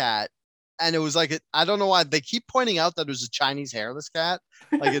breastfeed this cat, and it was like, I don't know why they keep pointing out that it was a Chinese hairless cat.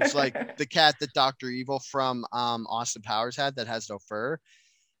 Like, it's like the cat that Dr. Evil from Austin Powers had that has no fur.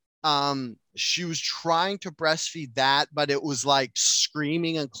 She was trying to breastfeed that, but it was like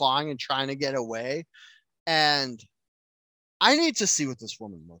screaming and clawing and trying to get away. And I need to see what this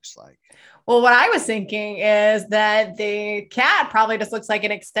woman looks like. Well, what I was thinking is that the cat probably just looks like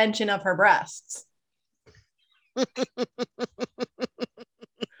an extension of her breasts.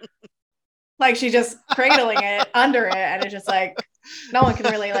 Like she's just cradling it under it, and it's just like no one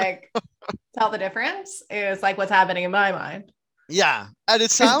can really like tell the difference. It's like what's happening in my mind. Yeah, and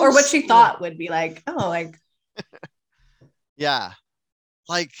it sounds or what she thought would be like, oh, like yeah,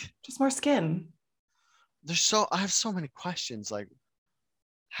 like just more skin. I have so many questions. Like,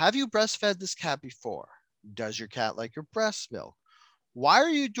 have you breastfed this cat before? Does your cat like your breast milk? Why are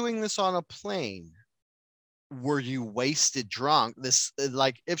you doing this on a plane? Were you wasted drunk? This,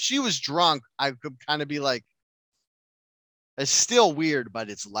 like, if she was drunk, I could kind of be like, it's still weird, but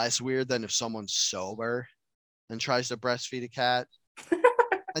it's less weird than if someone's sober and tries to breastfeed a cat.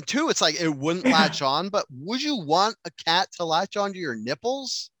 And two, it's like, it wouldn't latch on, but would you want a cat to latch onto your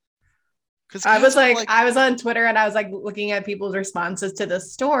nipples? Because I was like, I was on Twitter and I was like looking at people's responses to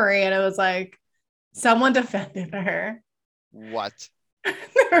this story, and it was like, someone defended her. What? They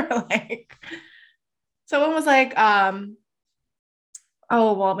were like, someone was like, oh,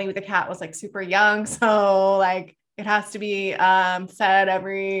 well, maybe the cat was like super young. So like it has to be fed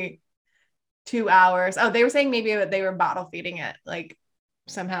every 2 hours. Oh, they were saying maybe they were bottle feeding it like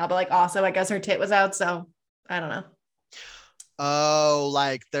somehow, but like also I guess her tit was out. So I don't know. Oh,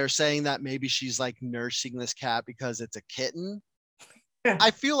 like they're saying that maybe she's like nursing this cat because it's a kitten. Yeah.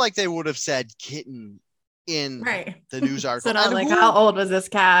 I feel like they would have said kitten in Right. the news So article. not And like how old was this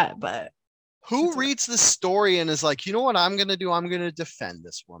cat, but who reads this story and is like, you know what I'm gonna do? I'm gonna defend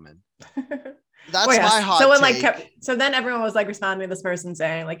this woman. well, That's my yes. hot Someone like take. kept, so then everyone was like responding to this person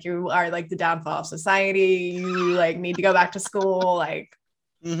saying, like, you are like the downfall of society. You like need to go back to school. Like,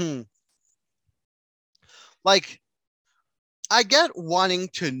 Mm-hmm. Like, I get wanting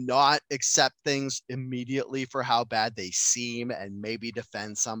to not accept things immediately for how bad they seem and maybe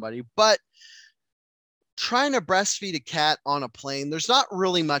defend somebody, but trying to breastfeed a cat on a plane, there's not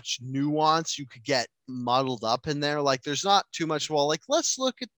really much nuance you could get muddled up in there. Like, there's not too much, well, like, let's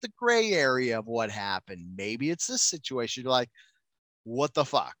look at the gray area of what happened. Maybe it's this situation. You're like, what the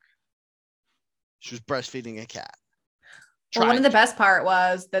fuck? She was breastfeeding a cat. well, one of Trying the to. best part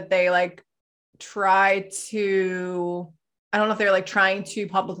was that they like tried to, I don't know if they're like trying to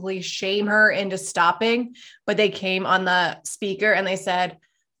publicly shame her into stopping, but they came on the speaker and they said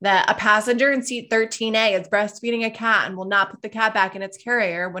that a passenger in seat 13A is breastfeeding a cat and will not put the cat back in its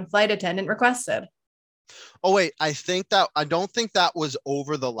carrier when flight attendant requested. Oh, wait. I don't think that was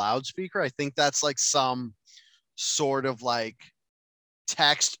over the loudspeaker. I think that's like some sort of like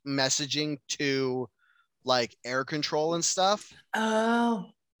text messaging to like air control and stuff. Oh,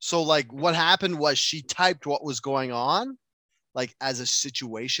 So like what happened was she typed what was going on like as a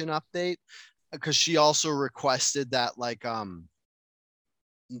situation update because she also requested that like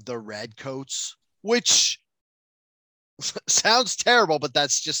the red coats, which sounds terrible, but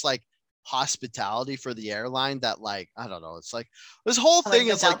that's just like hospitality for the airline that like I don't know, it's like this whole like thing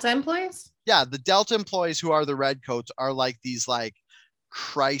the is like Delta employees? yeah, the Delta employees who are the red coats are like these like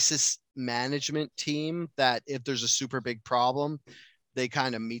crisis management team that if there's a super big problem, they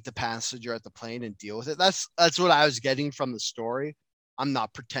kind of meet the passenger at the plane and deal with it. That's what I was getting from the story. I'm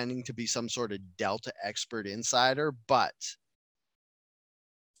not pretending to be some sort of Delta expert insider, but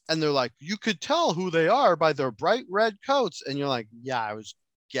and they're like, you could tell who they are by their bright red coats. And you're like, yeah, I was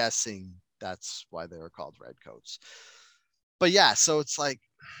guessing that's why they were called red coats. But yeah, so it's like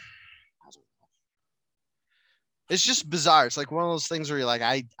it's just bizarre. It's like one of those things where you're like,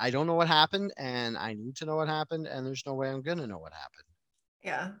 I don't know what happened and I need to know what happened, and there's no way I'm gonna know what happened.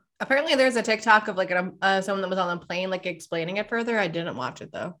 Yeah. Apparently, there's a TikTok of like someone that was on the plane, like explaining it further. I didn't watch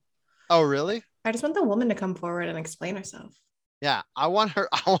it though. Oh, really? I just want the woman to come forward and explain herself. Yeah, I want her.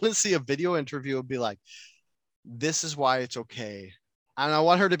 I want to see a video interview and be like, this is why it's okay. And I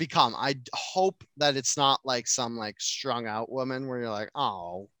want her to be calm. I hope that it's not like some like strung out woman where you're like,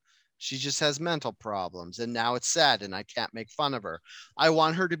 oh, she just has mental problems and now it's sad and I can't make fun of her. I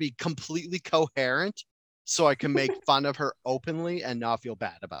want her to be completely coherent so I can make fun of her openly and not feel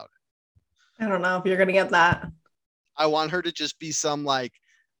bad about it. I don't know if you're gonna get that. I want her to just be some like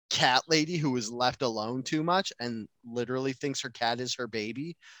cat lady who is left alone too much and literally thinks her cat is her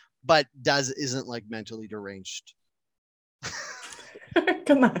baby, but isn't like mentally deranged.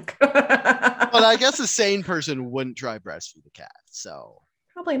 Good luck. But I guess a sane person wouldn't try breastfeed a cat. So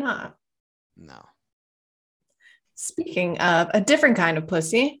Probably not. no. Speaking of a different kind of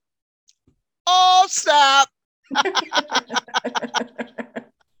pussy. Oh, stop.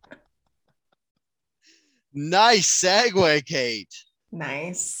 Nice segue, Kate.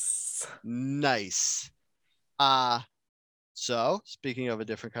 Nice. Nice. So speaking of a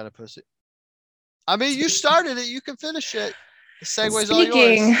different kind of pussy. I mean, you started it, you can finish it. The segue's all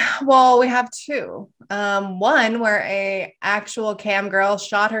yours. Well, we have two. One where a actual cam girl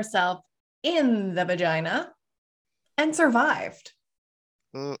shot herself in the vagina and survived.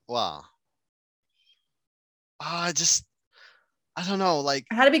 Wow. I don't know. Like,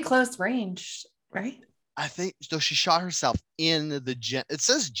 It had to be close range, right? I think so. She shot herself in it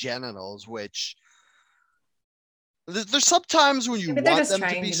says genitals, which there's sometimes when you Maybe they're want just them to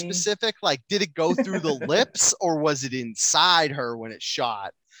trying be to be. specific. Like, did it go through the lips or was it inside her when it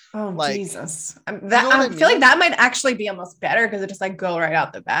shot? Oh Like, Jesus! you know what I I feel like mean? that might actually be almost better because it just like go right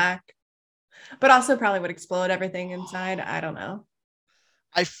out the back, but also probably would explode everything inside. I don't know.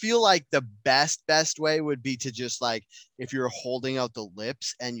 I feel like the best way would be to just like if you're holding out the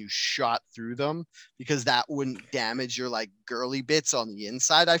lips and you shot through them because that wouldn't damage your like girly bits on the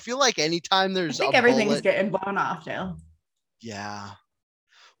inside. I feel like anytime I there's a think everything's bullet, getting blown off now. yeah.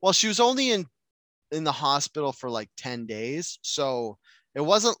 Well, she was only in in the hospital for like 10 days. So it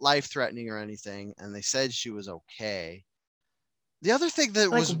wasn't life threatening or anything. And they said she was okay. The other thing that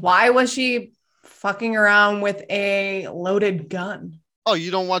Like, was, why was she fucking around with a loaded gun? oh,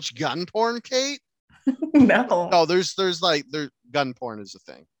 you don't watch gun porn, Kate? No. No, there's gun porn is a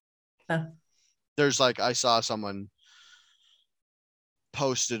thing. Huh. There's like, I saw someone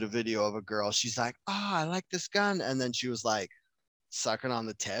posted a video of a girl. She's like, oh, I like this gun. And then she was like sucking on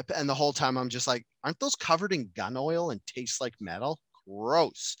the tip. And the whole time I'm just like, aren't those covered in gun oil and taste like metal?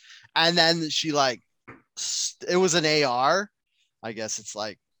 Gross. And then she like, it was an AR. I guess it's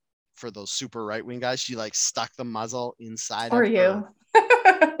like for those super right wing guys. She like stuck the muzzle inside Or of you.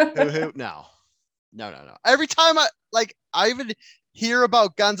 her. No. Every time I even hear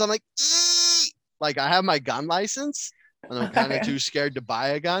about guns, I'm like, "Eee!" Like I have my gun license and I'm kind of too scared to buy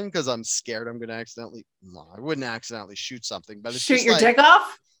a gun because I'm scared I'm gonna accidentally. No, I wouldn't accidentally shoot something, but it's Shoot just your like, dick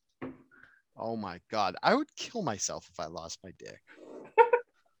off? oh my god, I would kill myself if I lost my dick.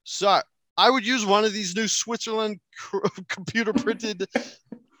 So I would use one of these new Switzerland computer printed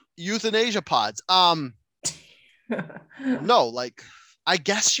euthanasia pods. No, like I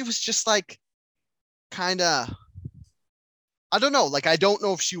guess she was just like kind of, I don't know, like I don't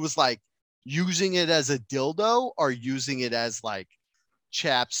know if she was like using it as a dildo or using it as like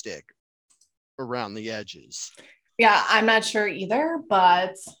chapstick around the edges. Yeah, I'm not sure either,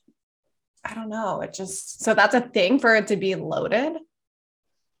 but I don't know. It just, so that's a thing for it to be loaded.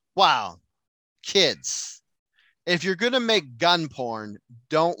 Wow, kids, if you're gonna make gun porn,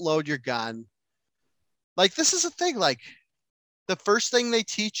 don't load your gun. Like this is a thing, like the first thing they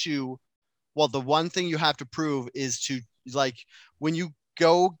teach you, well, the one thing you have to prove is to, like, when you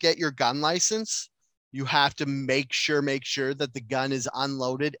go get your gun license, you have to make sure that the gun is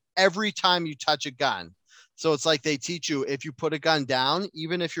unloaded every time you touch a gun. So it's like they teach you, if you put a gun down,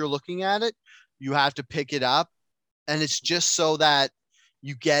 even if you're looking at it, you have to pick it up. And it's just so that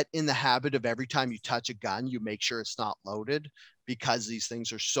you get in the habit of every time you touch a gun, you make sure it's not loaded, because these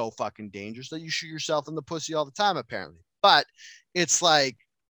things are so fucking dangerous that you shoot yourself in the pussy all the time, apparently. But it's like,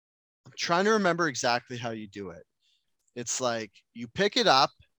 I'm trying to remember exactly how you do it. It's like you pick it up,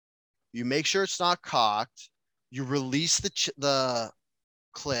 you make sure it's not cocked, you release the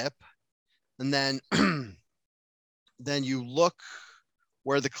clip, and then then you look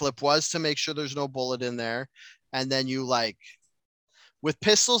where the clip was to make sure there's no bullet in there, and then you like, with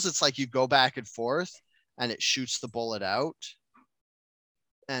pistols, it's like you go back and forth and it shoots the bullet out.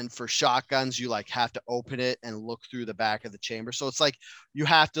 And for shotguns, you like have to open it and look through the back of the chamber. So it's like you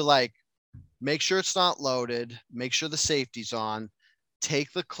have to like make sure it's not loaded, make sure the safety's on,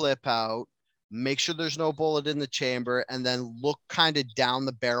 take the clip out, make sure there's no bullet in the chamber, and then look kind of down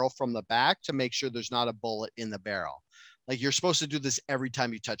the barrel from the back to make sure there's not a bullet in the barrel. Like you're supposed to do this every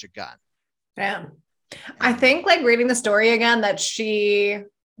time you touch a gun. Damn. I think like reading the story again that she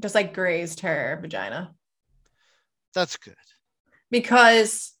just like grazed her vagina. That's good.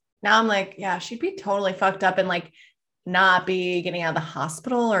 Because now I'm like, yeah, she'd be totally fucked up and like not be getting out of the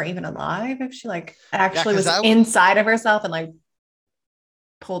hospital or even alive if she like actually was inside of herself and like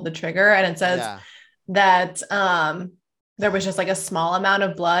pulled the trigger. And it says that there was just like a small amount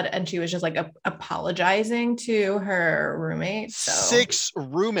of blood and she was just like apologizing to her roommate. So 6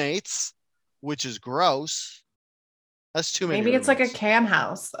 roommates, which is gross. That's too many. Maybe it's like a cam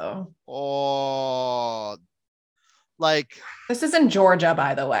house though. Oh, like this is in Georgia,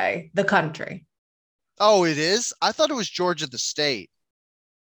 by the way, the country. Oh, it is? I thought it was Georgia the state.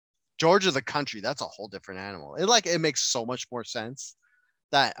 Georgia the country. That's a whole different animal. It makes so much more sense.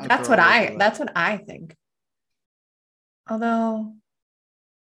 That's what I think. Although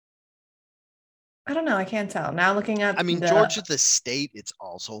I don't know, I can't tell. Now looking at Georgia the state, it's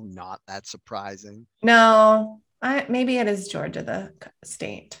also not that surprising. No, maybe it is Georgia the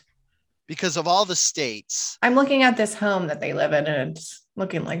state. Because of all the states. I'm looking at this home that they live in and it's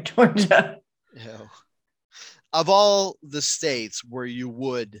looking like Georgia. Ew. Of all the states where you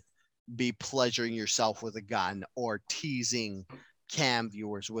would be pleasuring yourself with a gun or teasing cam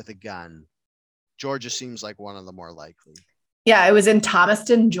viewers with a gun, Georgia seems like one of the more likely. Yeah, it was in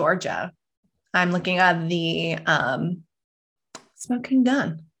Thomaston, Georgia. I'm looking at the smoking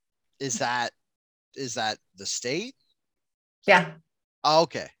gun. Is that the state? Yeah. Oh,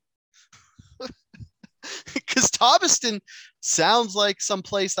 okay. Because Thomaston sounds like some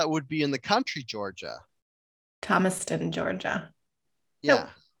place that would be in the country, Georgia. Thomaston, Georgia. Yeah. Nope.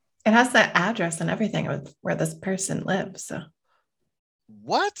 It has the address and everything of where this person lives. So.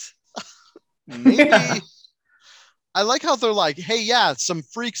 What? Maybe. Yeah. I like how they're like, hey, yeah, some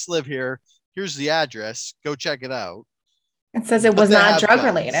freaks live here. Here's the address. Go check it out. It says it was not drug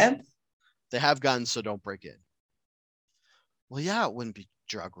related. They have guns, so don't break in. Well, yeah, it wouldn't be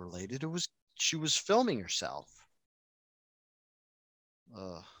drug related. She was filming herself.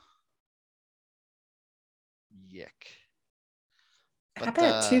 Ugh. Yick. It happened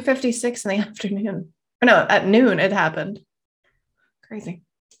at 2:56 in the afternoon. Or no, at noon it happened. Crazy.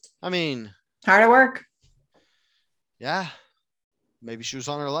 I mean, hard at work. Yeah. Maybe she was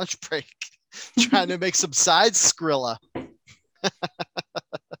on her lunch break trying to make some side Skrilla.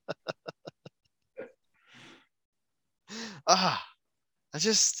 That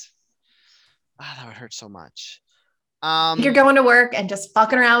would hurt so much. You're going to work and just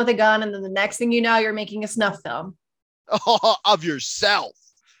fucking around with a gun, and then the next thing you know, you're making a snuff film. Of yourself.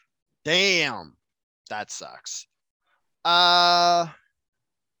 Damn. That sucks.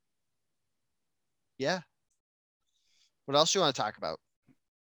 Yeah. What else do you want to talk about?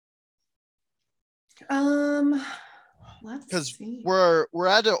 Let's see. We're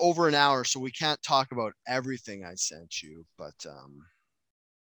at over an hour, so we can't talk about everything I sent you, but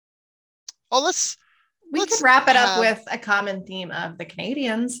we could wrap it up with a common theme of the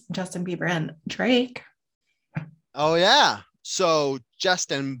Canadians, Justin Bieber and Drake. Oh yeah. So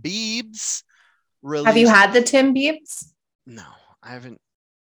Justin Biebs released... Have you had the Tim Biebs? No, I haven't.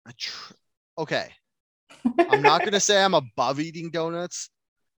 Okay. I'm not going to say I'm above eating donuts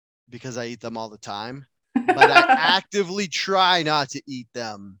because I eat them all the time, but I actively try not to eat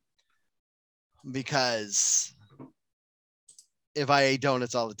them because if I ate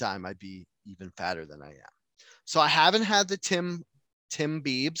donuts all the time, I'd be even fatter than I am. So I haven't had the Tim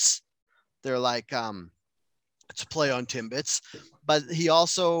Biebs. They're like, it's a play on Timbits, but he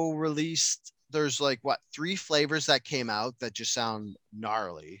also released, there's like 3 flavors that came out that just sound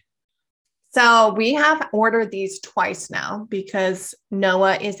gnarly. So we have ordered these twice now because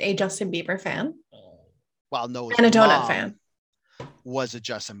Noah is a Justin Bieber fan. Well, Noah's and a donut fan. Was a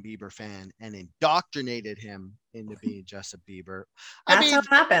Justin Bieber fan and indoctrinated him into being Justin Bieber. That's how it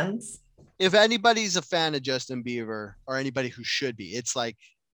happens. If anybody's a fan of Justin Bieber, or anybody who should be, it's like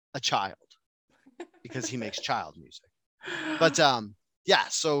a child because he makes child music. But yeah,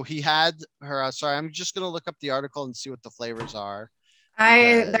 so he had her. Sorry, I'm just gonna look up the article and see what the flavors are.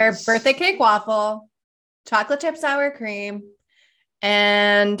 They're birthday cake waffle, chocolate chip sour cream,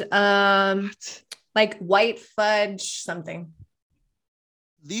 and like white fudge something.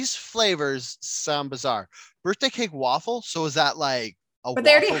 These flavors sound bizarre. Birthday cake waffle. So is that like a? But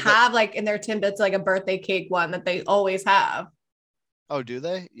they already have like in their Timbits like a birthday cake one that they always have. Oh, do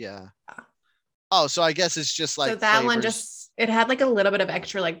they? Yeah. Oh, so I guess it's just like so that flavors. One it had like a little bit of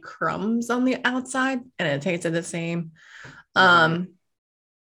extra like crumbs on the outside, and it tasted the same. Mm-hmm.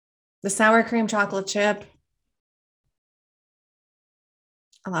 The sour cream chocolate chip,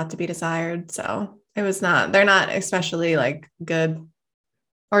 a lot to be desired. So it was not, they're not especially like good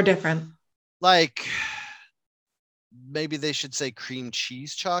or different. Like maybe they should say cream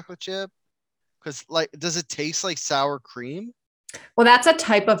cheese chocolate chip. Because like, does it taste like sour cream? Well, that's a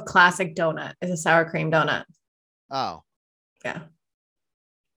type of classic donut, is a sour cream donut. Oh. Yeah.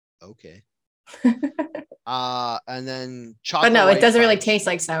 Okay. And then chocolate. But no, it doesn't really taste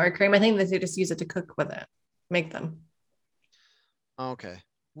like sour cream. I think that they just use it to cook with it, make them. Okay.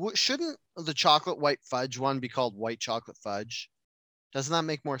 Shouldn't the chocolate white fudge one be called white chocolate fudge? Doesn't that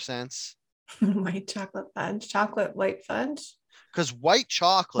make more sense? White chocolate fudge, chocolate white fudge. Because white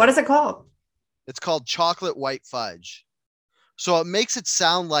chocolate. What is it called? It's called chocolate white fudge. So it makes it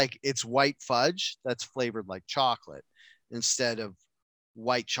sound like it's white fudge that's flavored like chocolate instead of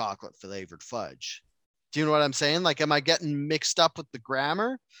white chocolate flavored fudge. Do you know what I'm saying? Like, am I getting mixed up with the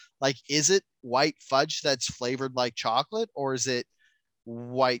grammar? Like, is it white fudge that's flavored like chocolate, or is it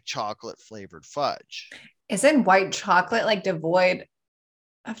white chocolate flavored fudge? Isn't white chocolate like devoid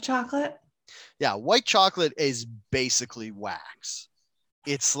of chocolate? Yeah, white chocolate is basically wax.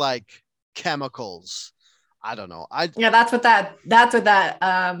 It's like chemicals. I don't know. Yeah, that's what that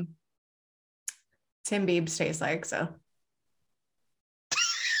Tim Biebs tastes like. So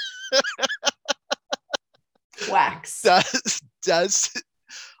wax. That's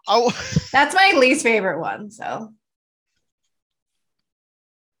my least favorite one. So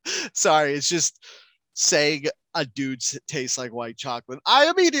sorry, it's just saying a dude tastes like white chocolate. I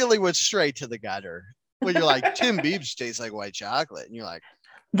immediately went straight to the gutter when you're like, Tim Biebs tastes like white chocolate, and you're like,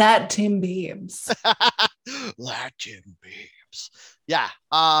 that Tim Biebs. That Tim Biebs. Yeah.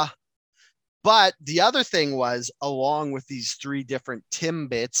 But the other thing was, along with these 3 different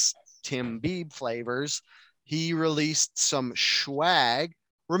Timbits, Tim Bieb flavors, he released some swag.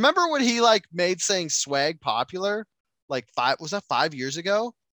 Remember when he like made saying swag popular? Like 5 years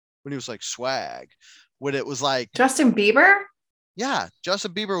ago? When he was like swag. When it was like Justin Bieber? Yeah,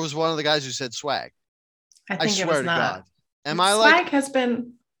 Justin Bieber was one of the guys who said swag. I I think it was swear to not. God. Am I like, Swag has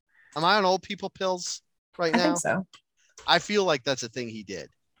been, am I on old people pills right I think now? so. I feel like that's a thing he did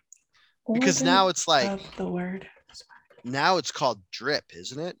because now Origin it's like, of the word. now it's called drip,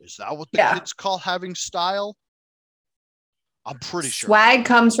 isn't it? Is that what the Yeah. kids call having style? I'm pretty sure. Swag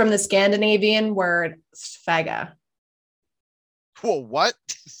comes from the Scandinavian word svaga. Whoa, what?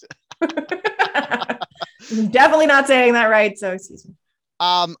 Definitely not saying that right. So excuse me.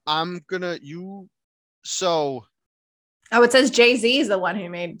 I'm gonna so Oh, it says Jay-Z is the one who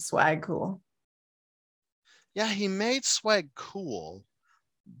made swag cool. yeah, he made swag cool,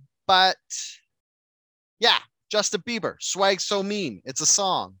 but yeah, Justin Bieber, swag so mean. It's a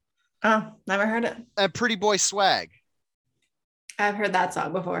song. Oh, never heard it. And Pretty Boy Swag. I've heard that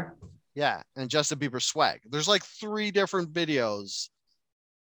song before. Yeah, and Justin Bieber swag. There's like 3 different videos.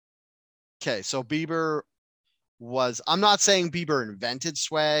 Okay, so Bieber I'm not saying Bieber invented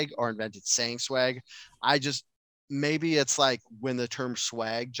swag or invented saying swag. I just, maybe it's like when the term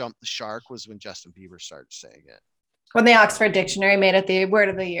swag jumped the shark was when Justin Bieber started saying it. When the Oxford Dictionary made it the word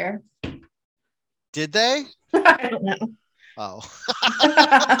of the year. Did they? I don't know. Oh.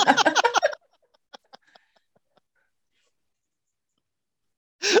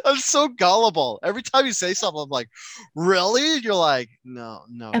 I'm so gullible. Every time you say something, I'm like, really? You're like, no,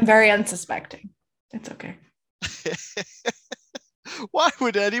 no. I'm very unsuspecting. It's okay. Why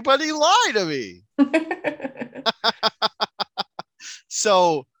would anybody lie to me?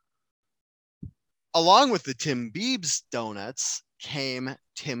 So, along with the Tim Biebs donuts came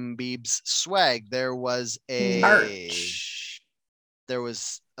Tim Biebs swag. There was Merch.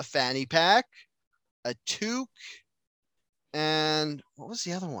 A fanny pack, a toque, and what was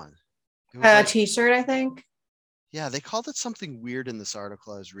the other one? It was A t-shirt, I think. yeah, they called it something weird in this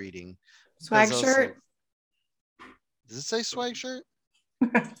article I was reading. Swag shirt. Like, does it say swag shirt?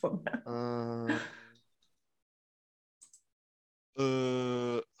 Fuck.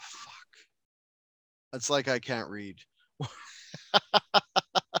 It's like I can't read.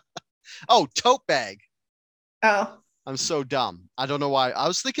 Oh, tote bag. Oh. I'm so dumb. I don't know why. I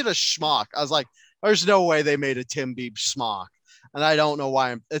was thinking of schmuck. I was like, there's no way they made a Tim Biebs smock. And I don't know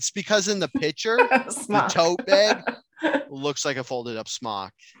why. It's because in the picture, the tote bag looks like a folded up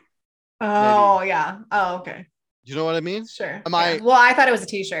smock. Oh, maybe. Yeah. Oh, okay. You know what I mean? Sure. Well, I thought it was a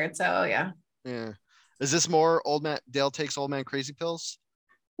t-shirt. So yeah. Yeah. Is this more Old Man Dale Takes Old Man Crazy Pills?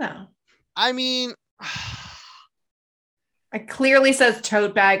 No. I mean, it clearly says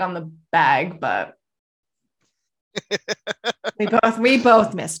tote bag on the bag, but we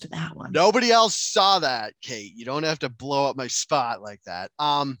both missed that one. Nobody else saw that, Kate. You don't have to blow up my spot like that.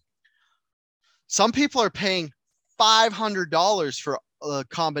 Some people are paying $500 for a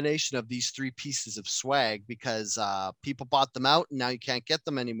combination of these 3 pieces of swag because people bought them out and now you can't get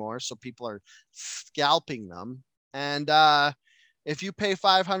them anymore. So people are scalping them. And if you pay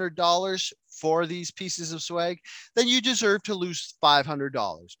 $500 for these pieces of swag, then you deserve to lose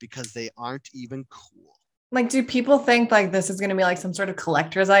 $500 because they aren't even cool. Like, do people think like this is going to be like some sort of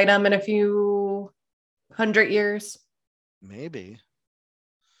collector's item in a few 100 years? Maybe.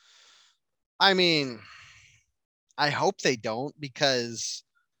 I mean, I hope they don't, because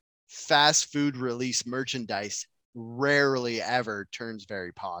fast food release merchandise rarely ever turns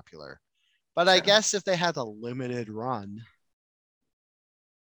very popular. But sure. I guess if they had a limited run.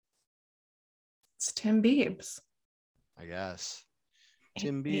 It's Tim Biebs. I guess.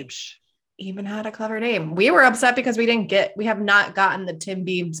 Tim Biebs. Even had a clever name. We were upset because we have not gotten the Tim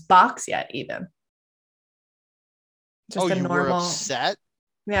Biebs box yet, even. Just a normal. You were upset?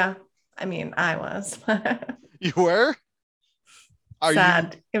 Yeah. I mean, I was. You were?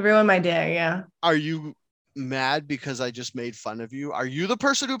 Sad. It ruined my day, yeah. Are you mad because I just made fun of you? Are you the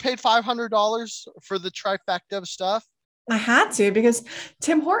person who paid $500 for the trifecta of stuff? I had to, because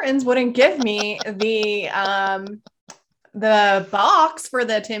Tim Hortons wouldn't give me the box for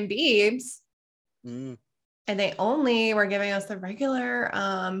the Tim Biebs. And they only were giving us the regular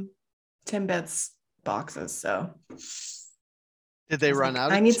Timbits boxes. So did they run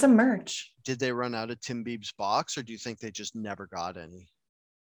out? I need some merch. Did they run out of Tim Biebs box, or do you think they just never got any?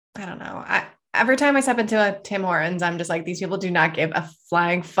 I don't know. Every time I step into a Tim Hortons, I'm just like, these people do not give a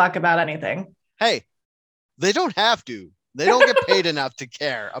flying fuck about anything. Hey, they don't have to. They don't get paid enough to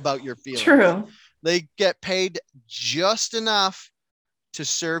care about your feelings. True. They get paid just enough to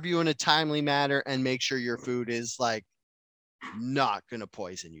serve you in a timely manner and make sure your food is like not going to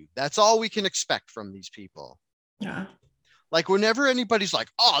poison you. That's all we can expect from these people. Yeah. Like whenever anybody's like,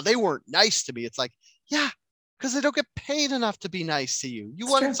 oh, they weren't nice to me. It's like, yeah, because they don't get paid enough to be nice to you. You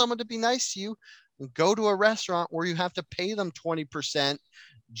wanted someone to be nice to you. Go to a restaurant where you have to pay them 20%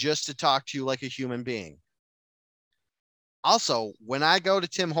 just to talk to you like a human being. Also, when I go to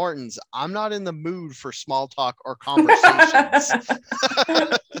Tim Hortons, I'm not in the mood for small talk or conversations.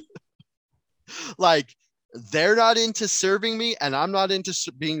 Like, they're not into serving me and I'm not into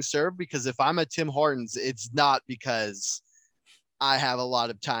being served, because if I'm at Tim Hortons, it's not because I have a lot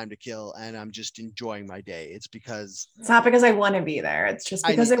of time to kill and I'm just enjoying my day. It's because It's not because I want to be there. It's just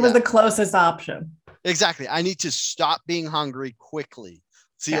I because need, it was yeah, the closest option. exactly. I need to stop being hungry quickly.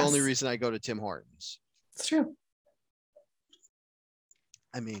 It's the only Yes, reason I go to Tim Hortons. it's true.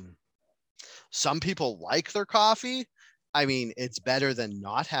 I mean, some people like their coffee. I mean, it's better than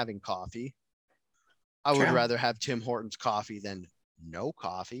not having coffee. I would True. rather have Tim Hortons coffee than no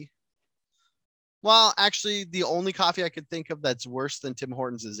coffee. Well, actually, the only coffee I could think of that's worse than Tim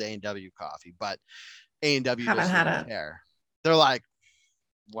Hortons is A&W coffee, but A&W Haven't doesn't had even it. care. They're like,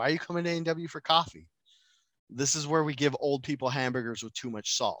 why are you coming to A&W for coffee? This is where we give old people hamburgers with too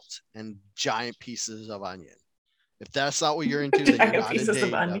much salt and giant pieces of onion. If that's not what you're into, then you're Giant not into pieces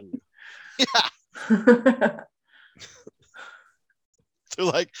of onion. A&W. Yeah. They're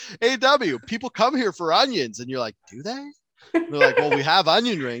like, A&W, people come here for onions. And you're like, do they? And they're like, well, we have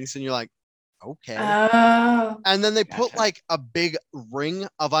onion rings. And you're like, okay. Oh, And then they put gotcha. like a big ring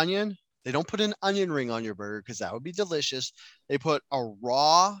of onion. They don't put an onion ring on your burger because that would be delicious. They put a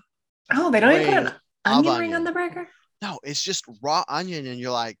raw Oh, they don't even put ring an of onion ring on onion. the burger? No, it's just raw onion. And you're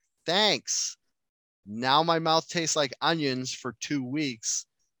like, thanks. Now my mouth tastes like onions for 2 weeks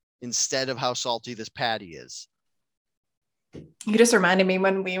instead of how salty this patty is. You just reminded me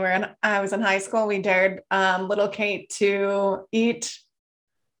when I was in high school, we dared little Kate to eat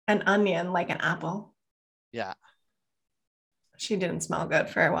an onion like an apple. Yeah. She didn't smell good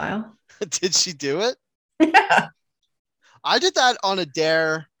for a while. Did she do it? Yeah. I did that on a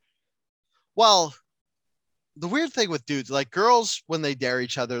dare. Well, the weird thing with dudes, like girls, when they dare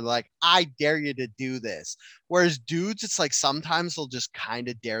each other, like, I dare you to do this. Whereas dudes, it's like sometimes they'll just kind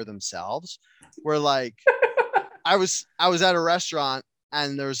of dare themselves. Where like I was at a restaurant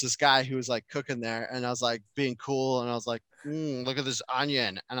and there was this guy who was like cooking there, and I was like being cool, and I was like, look at this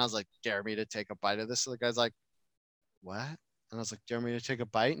onion. And I was like, dare me to take a bite of this. So the guy's like, what? And I was like, dare me to take a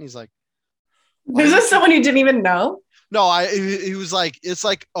bite? And he's like, why Is don't this you? someone you didn't even know? No, he was like, it's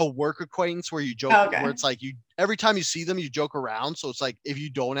like a work acquaintance where you joke, Okay. where it's like you every time you see them, you joke around. So it's like if you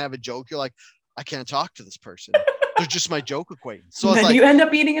don't have a joke, you're like, I can't talk to this person. They're just my joke acquaintance. So And it's then like, you end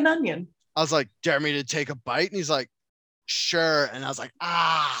up eating an onion. I was like, dare me to take a bite? And he's like, sure. And I was like,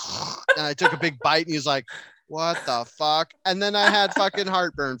 ah. And I took a big bite, and he's like, what the fuck? And then I had fucking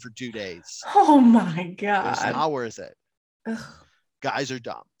heartburn for 2 days. Oh my It was God. not worth it. Ugh. Guys are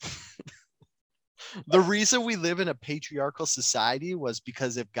dumb. The reason we live in a patriarchal society was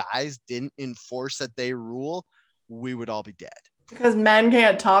because if guys didn't enforce that they rule, we would all be dead. Because men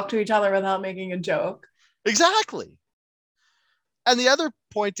can't talk to each other without making a joke. Exactly. And the other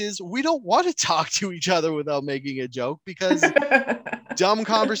point is, we don't want to talk to each other without making a joke because dumb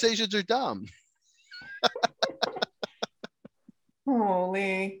conversations are dumb.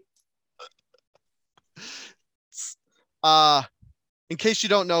 Holy. In case you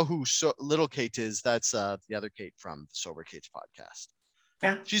don't know who Little Kate is, that's the other Kate from the Sober Kate's podcast.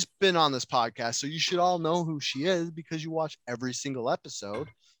 Yeah. She's been on this podcast, so you should all know who she is because you watch every single episode.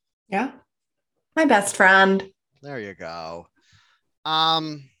 Yeah. My best friend. There you go. Do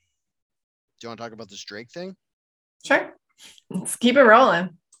you want to talk about this Drake thing? Sure. Let's keep it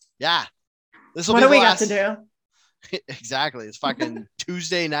rolling. Yeah. This will What be do we last... got to do? Exactly. It's fucking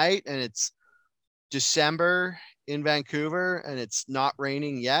Tuesday night and it's December in Vancouver and it's not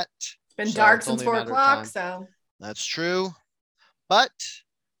raining yet. It's been dark since only 4 o'clock, so that's true. But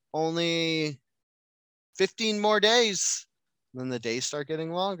only 15 more days, then the days start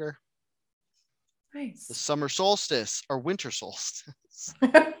getting longer. nice. The summer solstice or winter solstice,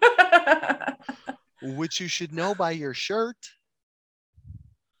 which you should know by your shirt.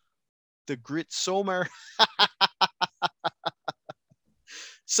 The Grit Sommer.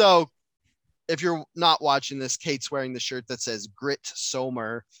 So if you're not watching this, Kate's wearing the shirt that says Grit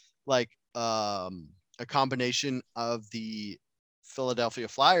Sommer, like a combination of the Philadelphia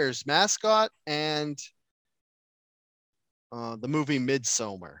Flyers mascot and the movie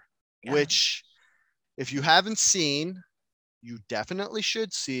Midsommar, yeah. Which if you haven't seen, you definitely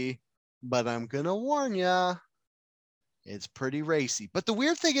should see, but I'm going to warn you, it's pretty racy. But the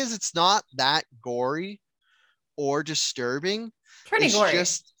weird thing is it's not that gory or disturbing. Pretty it's gory.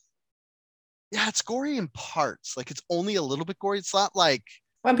 Just, yeah, it's gory in parts. Like it's only a little bit gory. It's not like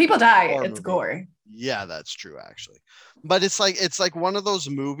When people die, horror it's movie. gory. Yeah, that's true actually. But it's like one of those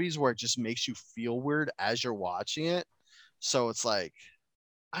movies where it just makes you feel weird as you're watching it. So it's like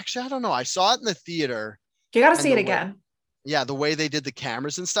actually I don't know. I saw it in the theater You got to and see it again. the way they did the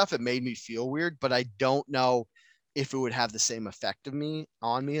cameras and stuff, it made me feel weird, but I don't know if it would have the same effect of me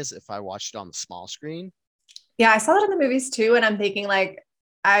on me as if I watched it on the small screen. Yeah, I saw that in the movies too. And I'm thinking like,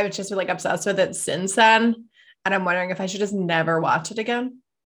 I was just like obsessed with it since then. And I'm wondering if I should just never watch it again.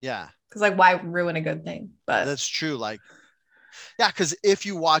 Yeah, Cause like, why ruin a good thing? But that's true. Like, yeah, because if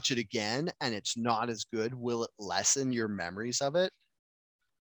you watch it again and it's not as good, will it lessen your memories of it?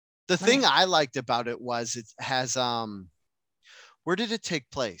 The thing right. I liked about it was it has where did it take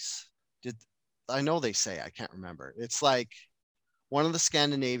place? Did I know they say I can't remember. It's like one of the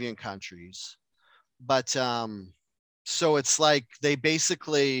Scandinavian countries, but so it's like they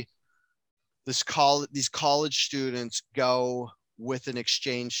basically these college students go with an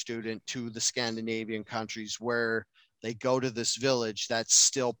exchange student to the Scandinavian countries where they go to this village that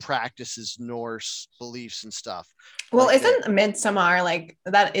still practices Norse beliefs and stuff. Well, Like that, isn't Midsummer like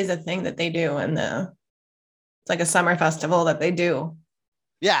that is a thing that they do in it's like a summer festival that they do.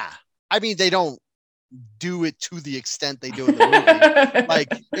 yeah. I mean, they don't do it to the extent they do in the movie.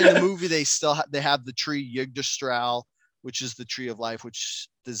 Like in the movie, they have the tree Yggdrasil, which is the tree of life, which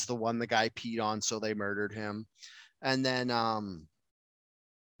is the one the guy peed on, so they murdered him. And then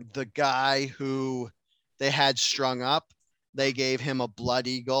the guy who they had strung up, they gave him a blood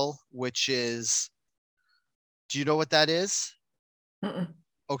eagle, which is, do you know what that is? Mm-mm.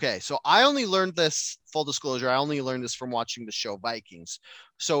 Okay, so I only learned this, full disclosure, I only learned this from watching the show Vikings.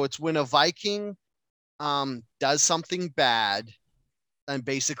 So it's when a Viking does something bad and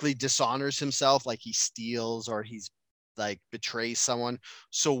basically dishonors himself, like he steals or he's like betrays someone.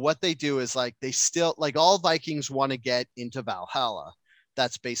 So what they do is like they still like all Vikings want to get into Valhalla.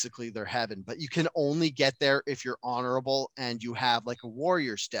 That's basically their heaven, but you can only get there if you're honorable and you have like a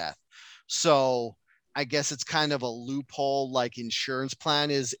warrior's death. So I guess it's kind of a loophole, like insurance plan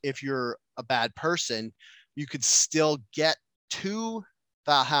is if you're a bad person, you could still get to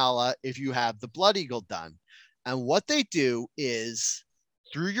Valhalla if you have the Blood Eagle done. And what they do is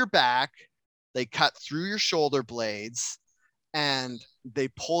through your back, they cut through your shoulder blades, and they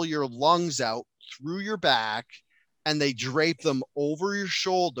pull your lungs out through your back and they drape them over your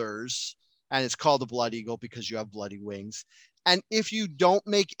shoulders. And it's called a blood eagle because you have bloody wings. And if you don't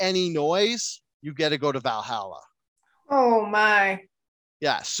make any noise, you get to go to Valhalla. Oh my.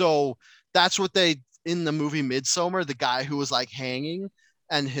 Yeah. So that's what they, in the movie Midsummer, the guy who was like hanging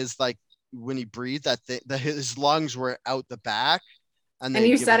and his like, when he breathed, that his lungs were out the back and And they'd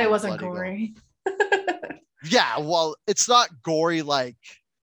you given said it him a wasn't blood eagle. gory. Yeah. Well, it's not gory like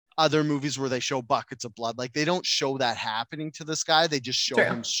other movies where they show buckets of blood. Like they don't show that happening to this guy. They just show True.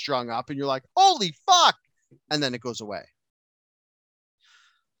 him strung up and you're like, holy fuck. And then it goes away.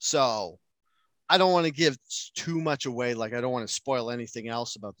 So I don't want to give too much away. Like I don't want to spoil anything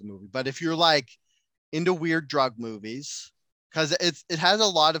else about the movie. But if you're like into weird drug movies, because it has a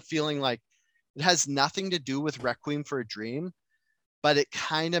lot of feeling like it has nothing to do with Requiem for a Dream, but it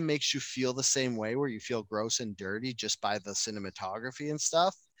kind of makes you feel the same way where you feel gross and dirty just by the cinematography and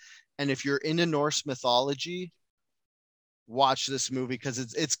stuff. And if you're into Norse mythology, watch this movie because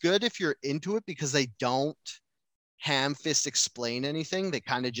it's good if you're into it because they don't ham fist explain anything. They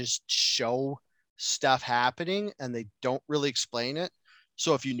kind of just show stuff happening and they don't really explain it.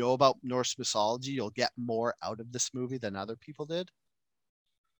 So if you know about Norse mythology, you'll get more out of this movie than other people did.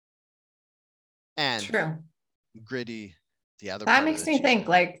 And True. Gritty, the other That part of makes it. me think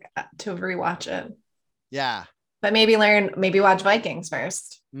like to rewatch it. Yeah. But maybe watch Vikings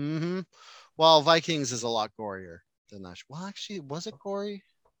first. Mm-hmm. Well, Vikings is a lot gorier than that. Well, actually, was it gory?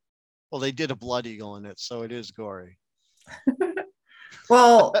 Well, they did a blood eagle in it, so it is gory.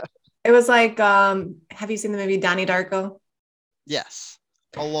 Well, it was like, have you seen the movie Donnie Darko? Yes.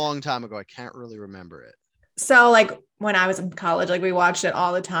 A long time ago. I can't really remember it. So like when I was in college, like we watched it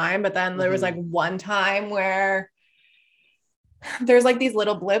all the time, but then there was like Mm-hmm. one time where there's like these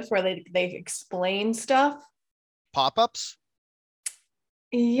little blips where they explain stuff. Pop-ups?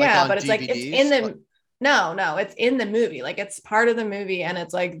 Like Yeah, on but it's like it's in DVDs? Like, the no, it's in the movie. Like it's part of the movie and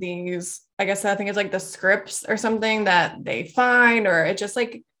it's like these I guess I think it's like the scripts or something that they find or it just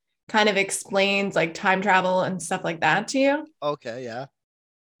like kind of explains like time travel and stuff like that to you. okay, yeah.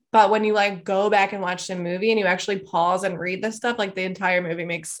 But when you like go back and watch the movie and you actually pause and read this stuff, like the entire movie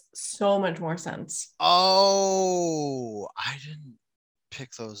makes so much more sense. Oh, I didn't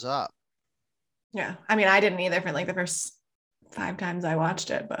pick those up. Yeah. I mean, I didn't either for like the first 5 times I watched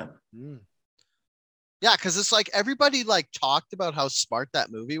it, but Hmm. Yeah, because it's like everybody like talked about how smart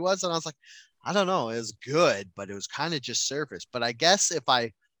that movie was, and I was like, I don't know, it was good, but it was kind of just surface. But I guess if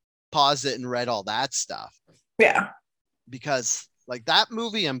I paused it and read all that stuff, Yeah. because like that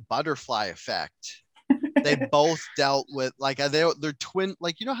movie and Butterfly Effect, they both dealt with like they're twin.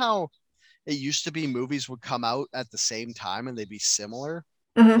 Like you know how it used to be movies would come out at the same time and they'd be similar,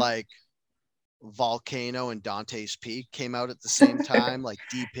 Mhm. like Volcano and Dante's Peak came out at the same time, like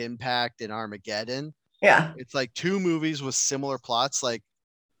Deep Impact and Armageddon. Yeah. It's like two movies with similar plots, like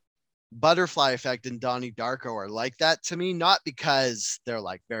Butterfly Effect and Donnie Darko are like that to me, not because they're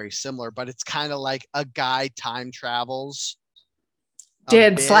like very similar, but it's kind of like a guy time travels a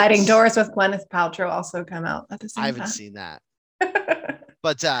Did bit. Sliding Doors with Gwyneth Paltrow also come out at the I same haven't time? seen that.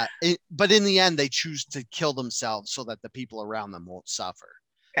 But in the end they choose to kill themselves so that the people around them won't suffer.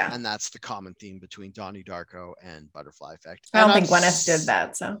 Yeah. And that's the common theme between Donnie Darko and Butterfly Effect. I And don't think Gwyneth did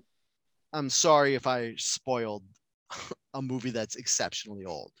that. So I'm sorry if I spoiled a movie that's exceptionally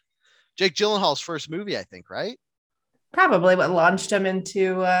old. Jake Gyllenhaal's first movie, I think, right? probably what launched him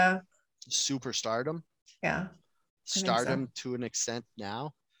into, Superstardom. yeah, I think so. Stardom to an extent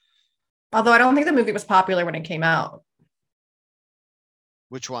now. Although I don't think the movie was popular when it came out.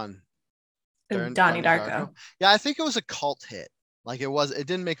 Which one? Donnie Darko. Yeah, I think it was a cult hit. Like it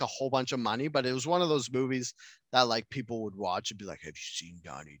didn't make a whole bunch of money, but it was one of those movies that like people would watch and be like, "Have you seen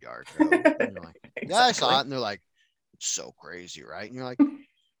Donnie Darko?" And you're like, "Yeah, I saw it." And they're like, "It's so crazy, right?" And you're like,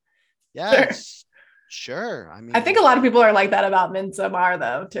 "Yeah, Sure. it's sure." I mean, I think a lot of people are like that about Midsommar,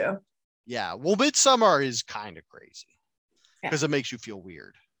 though, too. yeah. Well, Midsommar is kind of crazy because Yeah. it makes you feel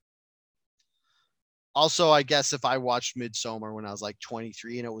weird. Also, I guess if I watched Midsommar when I was like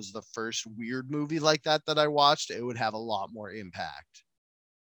 23 and it was the first weird movie like that that I watched, it would have a lot more impact.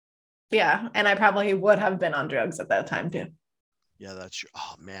 Yeah. And I probably would have been on drugs at that time, too. Yeah, that's true.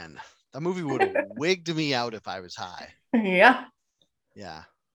 Oh man, that movie would have wigged me out if I was high. Yeah. Yeah,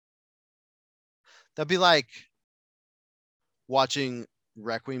 that'd be like watching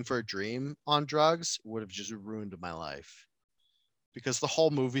Requiem for a Dream on drugs would have just ruined my life because the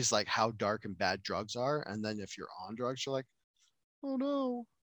whole movie's like how dark and bad drugs are, and then if you're on drugs, you're like, oh no.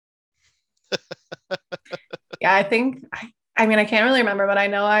 Yeah. I mean, I can't really remember, but I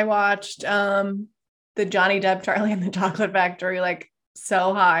know I watched the Johnny Depp Charlie and the Chocolate Factory like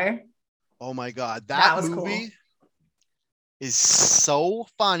so high. Oh my god, That that was movie cool. is so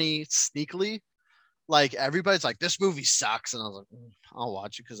funny, sneakily. Like everybody's like, this movie sucks, and I was like, I'll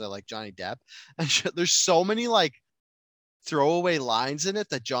watch it because I like Johnny Depp. And there's so many like throwaway lines in it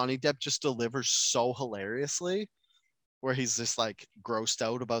that Johnny Depp just delivers so hilariously, where he's just like grossed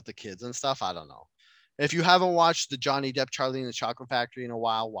out about the kids and stuff. I don't know. If you haven't watched the Johnny Depp Charlie and the Chocolate Factory in a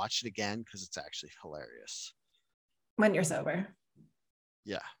while, watch it again because it's actually hilarious. When you're sober.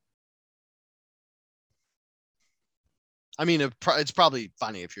 Yeah. I mean, it's probably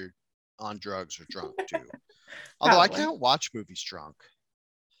funny if you're on drugs or drunk too. Although I can't watch movies drunk.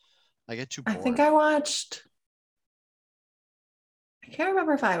 I get too bored. I think I watched, I can't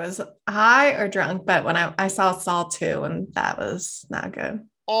remember if I was high or drunk, but when I saw Saw 2 and that was not good.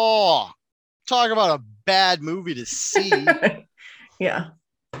 Oh, talk about a bad movie to see. Yeah.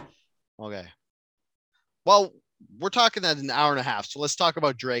 Okay. Well, we're talking at an hour and a half, so let's talk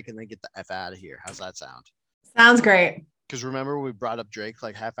about Drake and then get the F out of here. How's that sound? Sounds great. Because remember we brought up Drake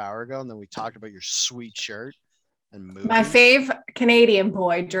like half hour ago, and then we talked about your sweet shirt and movies. My fave Canadian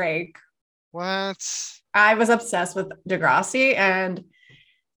boy, Drake. What? I was obsessed with Degrassi, and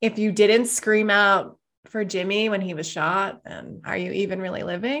if you didn't scream out for Jimmy when he was shot, then are you even really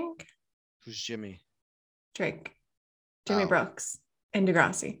living? Who's Jimmy? Drake. Jimmy Brooks in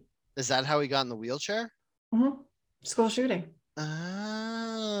Degrassi. Is that how he got in the wheelchair? Mm-hmm. School shooting.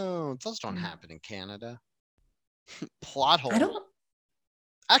 Oh, those don't happen in Canada. Plot hole. I don't.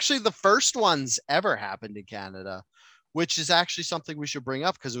 Actually, the first ones ever happened in Canada, which is actually something we should bring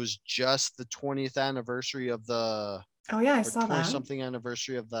up because it was just the 20th anniversary of the. Oh yeah, I saw that. Something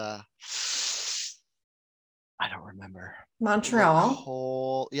anniversary of the. I don't remember.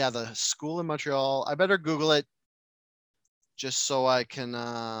 Montreal. The school in Montreal. I better Google it just so I can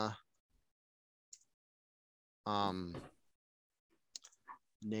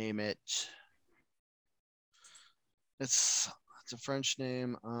name it. It's a French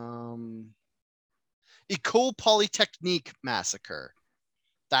name. École Polytechnique Massacre.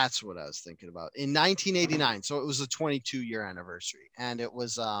 That's what I was thinking about. In 1989. So it was a 22-year anniversary. And it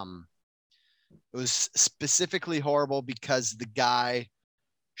was specifically horrible because the guy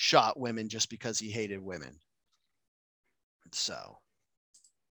shot women just because he hated women. So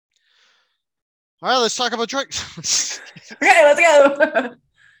all right, let's talk about Drake. Okay, let's go.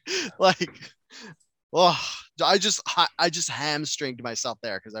 Like Oh, I just hamstringed myself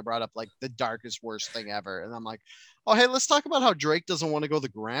there because I brought up like the darkest, worst thing ever. And I'm like, oh, hey, let's talk about how Drake doesn't want to go to the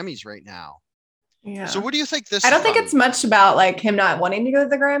Grammys right now. So Yeah. what do you think I this is don't think from? it's much about like him not wanting to go to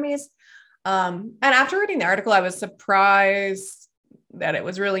the Grammys. And after reading the article, I was surprised that it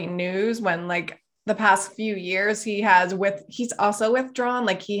was really news when like the past few years he's also withdrawn.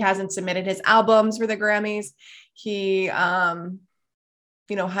 Like he hasn't submitted his albums for the Grammys. He has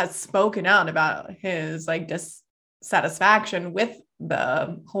spoken out about his like dissatisfaction with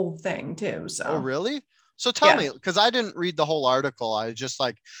the whole thing too. Oh, So really? So tell yeah. me, because I didn't read the whole article. I just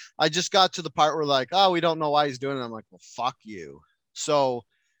got to the part where like, oh, we don't know why he's doing it. I'm like, well, fuck you. So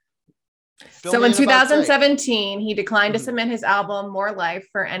fill So me in in about Drake. 2017, he declined to Mhm. submit his album More Life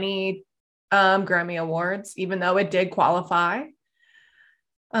for any Grammy Awards, even though it did qualify.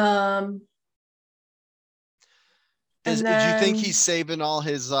 Um, and Do you think then, he's saving all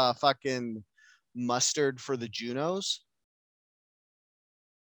his fucking mustard for the Junos?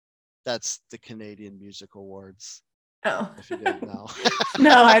 That's the Canadian Music Awards. oh, If you didn't know,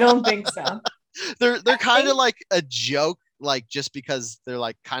 no, I don't think so. they're I kind of think like a joke, like just because they're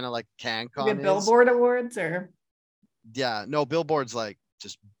like kind of like the CanCon is. Billboard Awards or, Yeah, no, Billboard's like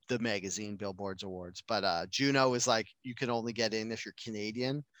just the magazine Billboard's awards, but Juno is like you can only get in if you're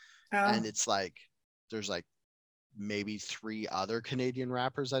Canadian, oh, and it's like there's like maybe three other Canadian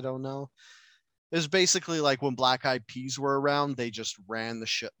rappers I don't know. It's basically like when Black Eyed Peas were around, they just ran the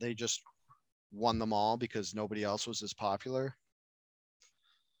shit. They just won them all because nobody else was as popular.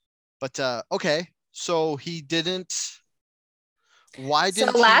 But okay, so he didn't. Why so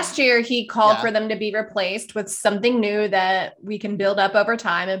didn't last he? year he called Yeah. for them to be replaced with something new that we can build up over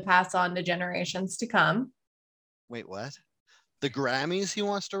time and pass on to generations to come. Wait, what? The Grammys he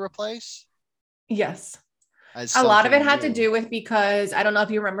wants to replace Yes. as A lot of it something had to new. do with because I don't know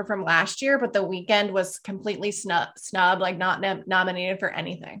if you remember from last year, but The Weeknd was completely snub, like not nominated for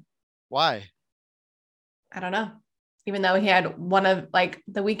anything. Why? I don't know. Even though he had one of like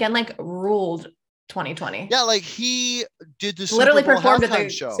The Weeknd like ruled 2020. Yeah, like he did the Super Literally Bowl performed at halftime the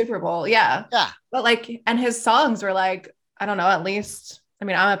show. Super Bowl. Yeah. Yeah, But like, and his songs were like, I don't know, at least, I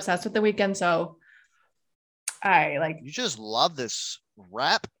mean, I'm obsessed with The Weeknd. So I like you just love this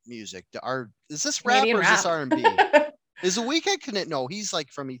rap music. Is this rap Canadian or is this rap. R&B? Is the Weekend Connect? No, he's like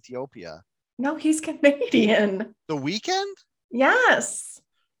from Ethiopia. No, he's Canadian. The Weekend? Yes.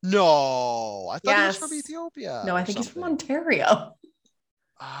 No, I thought he was from Yes. Ethiopia No, I or think he's from something. Ontario.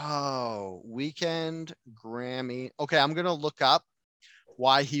 Oh, Weekend Grammy. Okay, I'm gonna look up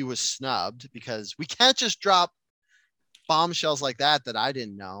why he was snubbed because we can't just drop bombshells like that I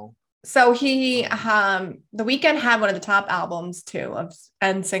didn't know. So he Um, The Weeknd had one of the top albums too of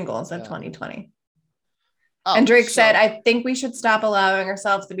and singles of yeah. 2020. And Oh, Drake said, so I think we should stop allowing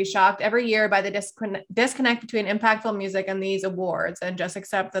ourselves to be shocked every year by the disconnect between impactful music and these awards and just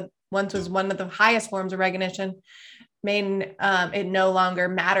accept that once was one of the highest forms of recognition, made it no longer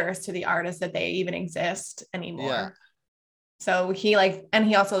matters to the artists that they even exist yeah, anymore. So he like, and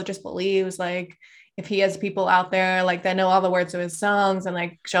he also just believes like if he has people out there like that know all the words to his songs and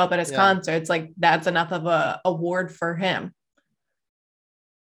like show up at his yeah. concerts, like that's enough of a award for him.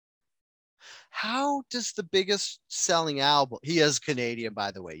 How does the biggest selling album? He is Canadian,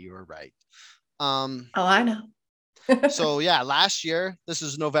 by the way. You were right. Um, Oh, I know. so yeah, last year, this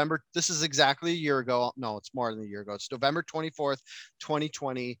is November. This is exactly a year ago. No, it's more than a year ago. It's November 24th,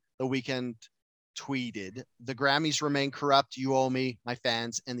 2020. The Weekend tweeted, "The Grammys remain corrupt. You owe me, my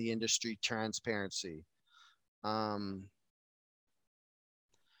fans, and the industry transparency." Um,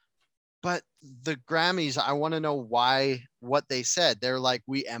 but the Grammys, I want to know why what they said. They're like,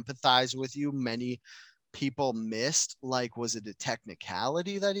 we empathize with you. Many people missed. Like, was it a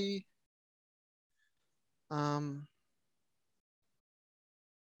technicality that he um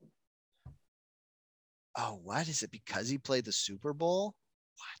oh, what is it? Because he played the Super Bowl?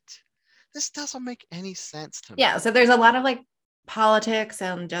 What? This doesn't make any sense to Yeah. me. So there's a lot of like politics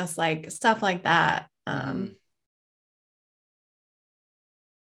and just like stuff like that. Mm-hmm.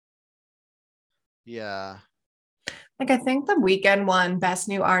 Yeah. Like I think the Weeknd won Best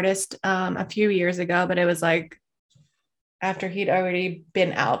New Artist a few years ago, but it was like after he'd already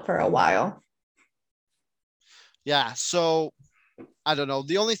been out for a while. Yeah. So I don't know.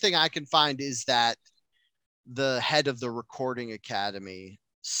 The only thing I can find is that the head of the Recording Academy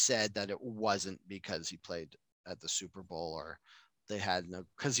said that it wasn't because he played at the Super Bowl or they had no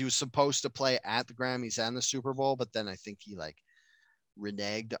because he was supposed to play at the Grammys and the Super Bowl, but then I think he like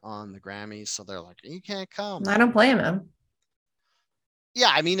reneged on the Grammys, so they're like, you can't come. I don't blame him.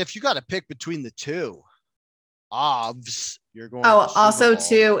 Yeah, I mean, if you got to pick between the two, Obvs, you're going to Oh, the Super also Bowl.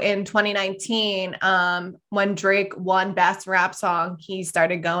 too in 2019, when Drake won Best Rap Song, he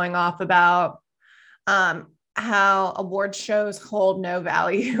started going off about how award shows hold no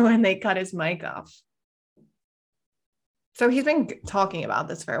value and they cut his mic off. So he's been talking about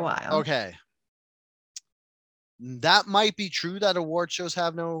this for a while. Okay. That might be true that award shows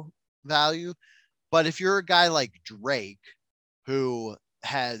have no value, but if you're a guy like Drake, who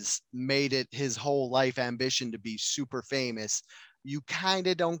has made it his whole life ambition to be super famous, you kind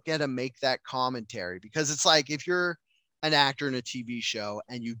of don't get to make that commentary, because it's like if you're an actor in a TV show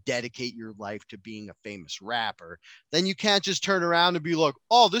and you dedicate your life to being a famous rapper, then you can't just turn around and be like,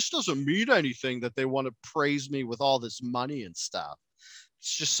 oh, this doesn't mean anything that they want to praise me with all this money and stuff.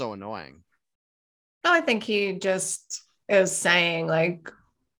 It's just so annoying. No, I think he just is saying like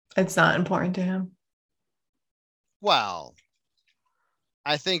it's not important to him. Well,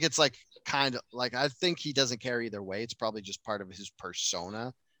 I think it's like kind of like, I think he doesn't care either way. It's probably just part of his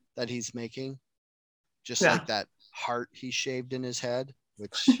persona that he's making. Just like that heart he shaved in his head,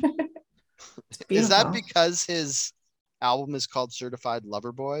 which is that because his album is called Certified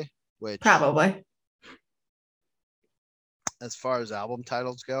Lover Boy, which probably, as far as album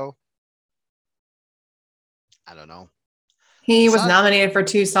titles go, I don't know. He was nominated for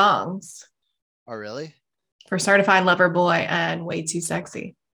 2 songs. Oh, really? For Certified Lover Boy and Way Too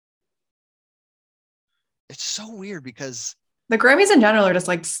Sexy. It's so weird because the Grammys in general are just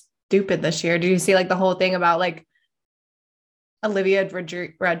like stupid this year. Do you see like the whole thing about like Olivia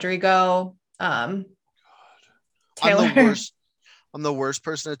Rodrigo, Taylor? I'm the worst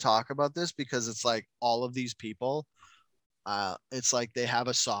person to talk about this because it's like all of these people, it's like they have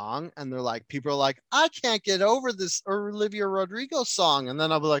a song and they're like, people are like, I can't get over this Olivia Rodrigo song. And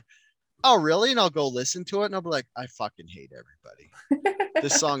then I'll be like, oh, really? And I'll go listen to it and I'll be like, I fucking hate everybody.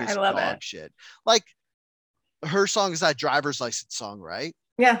 This song is dog shit. Like, her song is that driver's license song, right?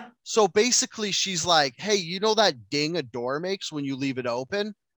 Yeah. So basically she's like, hey, you know that ding a door makes when you leave it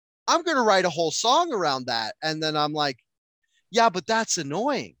open? I'm going to write a whole song around that. And then I'm like, yeah, but that's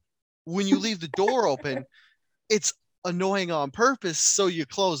annoying. When you leave the door open, it's annoying on purpose. So you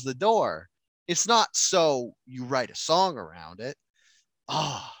close the door. It's not so you write a song around it.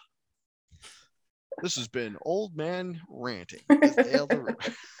 Ah, this has been Old Man Ranting with Dale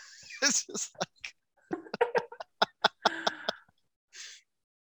DeRuiter. It's just like,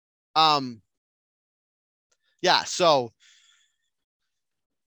 yeah, so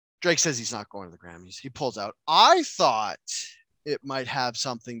Drake says he's not going to the Grammys. He pulls out. I thought it might have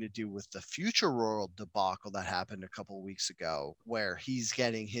something to do with the Future World debacle that happened a couple of weeks ago, where he's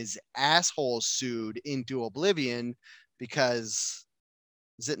getting his asshole sued into oblivion because,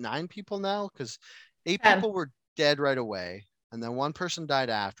 is it 9 people now? Because 8 people were dead right away, and then 1 person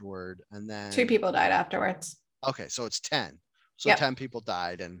died afterward, and then 2 people died afterwards. Okay, so it's 10. So 10 people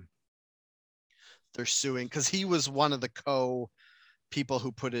died, and they're suing because he was one of the people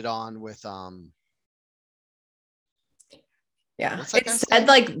who put it on with it said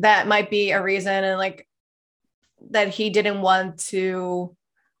like that might be a reason, and like that he didn't want to,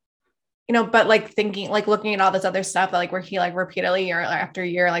 but like thinking, like looking at all this other stuff that like where he like repeatedly year after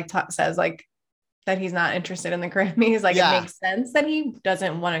year like says like that he's not interested in the Grammys, like it makes sense that he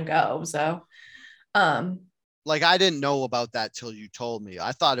doesn't want to go. So like, I didn't know about that till you told me.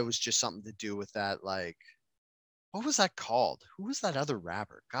 I thought it was just something to do with that. Like, what was that called? Who was that other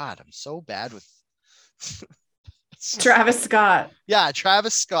rapper? God, I'm so bad with Travis Scott. Yeah,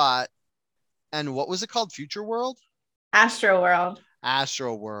 Travis Scott. And what was it called? Future World? Astro World.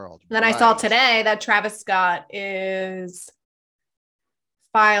 And then I saw today that Travis Scott is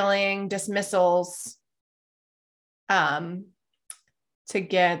filing dismissals to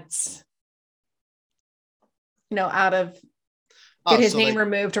get out of get his name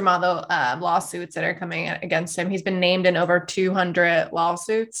removed from all the lawsuits that are coming against him. He's been named in over 200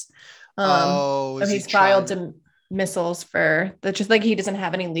 lawsuits. So he's filed dismissals for that, just like he doesn't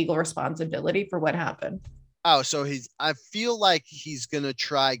have any legal responsibility for what happened. Oh, so I feel like he's going to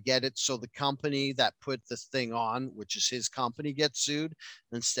try get it so the company that put this thing on, which is his company, gets sued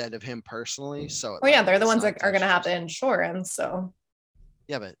instead of him personally. So they're the ones that are going to have the insurance. So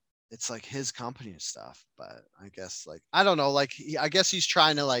yeah, but it's like his company and stuff. But I guess like, I don't know, like I guess he's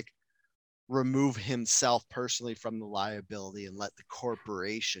trying to like remove himself personally from the liability and let the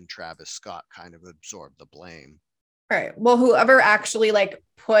corporation Travis Scott kind of absorb the blame. Right. Well, whoever actually like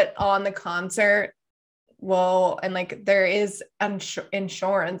put on the concert, and like there is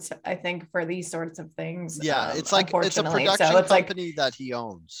insurance, I think, for these sorts of things. Yeah, it's like it's a production company like, that he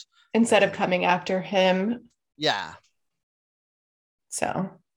owns instead of coming after him. Yeah.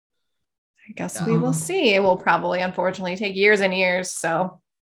 So I guess Yeah. we will see. It will probably, unfortunately, take years and years. So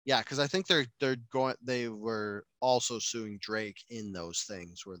Yeah, because I think they were also suing Drake in those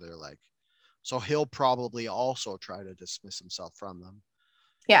things where they're like, so he'll probably also try to dismiss himself from them.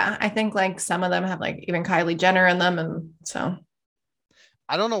 yeah, I think like some of them have like even Kylie Jenner in them. And so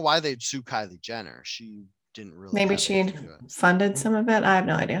I don't know why they'd sue Kylie Jenner. She didn't really maybe have she anything to do it. funded some of it. I have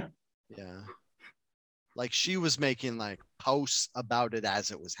no idea. Yeah. Like she was making like posts about it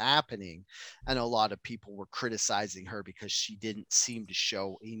as it was happening. And a lot of people were criticizing her because she didn't seem to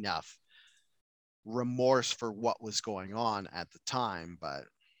show enough remorse for what was going on at the time. But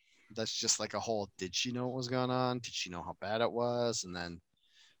that's just like a whole, did she know what was going on? Did she know how bad it was? And then,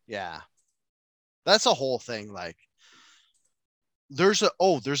 yeah, that's a whole thing. Like, there's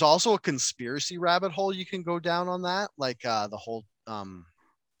also a conspiracy rabbit hole you can go down on that, like the whole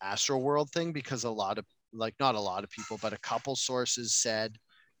Astro World thing, because a lot of, like, not a lot of people, but a couple sources said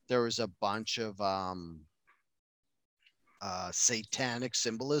there was a bunch of satanic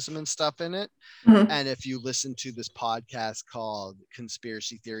symbolism and stuff in it. Mhm. And if you listen to this podcast called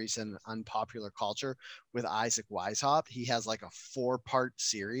Conspiracy Theories and Unpopular Culture with Isaac Weishaupt, he has like a 4-part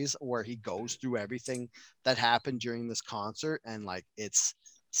series where he goes through everything that happened during this concert and like its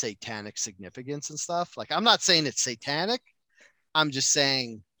satanic significance and stuff. Like, I'm not saying it's satanic. I'm just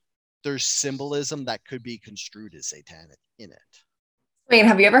saying there's symbolism that could be construed as satanic in it. Wait,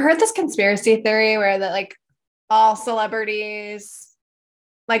 have you ever heard this conspiracy theory where that like all celebrities,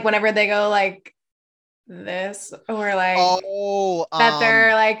 like whenever they go like this or like Oh, that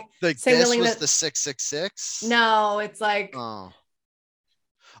they're like this signaling was that the 666. no, it's like Oh,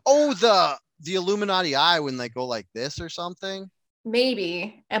 the Illuminati eye when they go like this or something.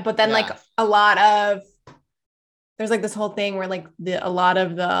 maybe, but then like Yeah. a lot of there's like this whole thing where like a lot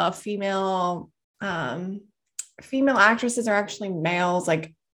of the female actresses are actually males.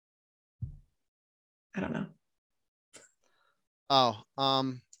 Like I don't know. Oh,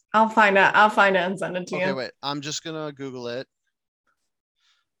 I'll find it and send it to okay, you. wait. I'm just gonna Google it.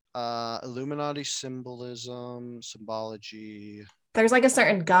 Illuminati symbolism, symbology, There's like a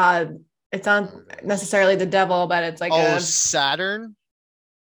certain god. It's not necessarily the artist. devil, but it's like Oh, a Saturn,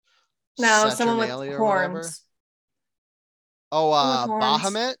 no, someone with Saturnalia or whatever. horns. Oh, Someone with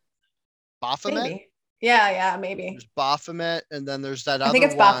horns. Baphomet. Maybe. Yeah, yeah, maybe. There's Baphomet, and then there's that I think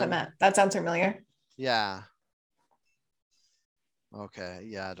other it's one. Baphomet. That sounds familiar. Yeah. Okay.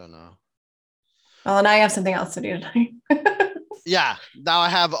 Yeah, I don't know. Well, and I have something else to do tonight. Yeah, now I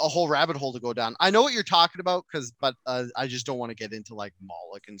have a whole rabbit hole to go down. I know what you're talking about, but I just don't want to get into like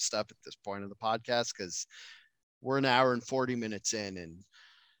Moloch and stuff at this point of the podcast because we're an hour and 40 minutes in, and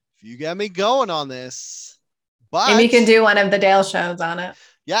if you get me going on this, Maybe you but can do one of the Dale shows on it.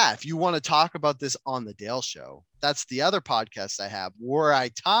 yeah, if you want to talk about this on the Dale Show, that's the other podcast I have where I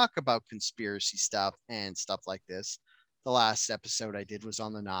talk about conspiracy stuff and stuff like this. The last episode I did was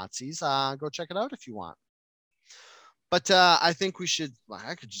on the Nazis. Go check it out if you want. But I think we should. Well,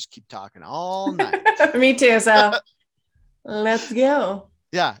 I could just keep talking all night. Me too. So let's go.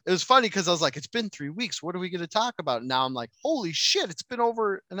 Yeah, it was funny because I was like, it's been 3 weeks. What are we going to talk about? And now I'm like, holy shit, it's been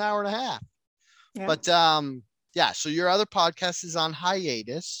over an hour and a half. Yeah. But yeah, so your other podcast is on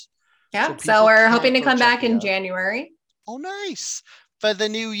hiatus. Yeah. So people we're can't hoping to go come check back it in out. January. Oh, nice. For the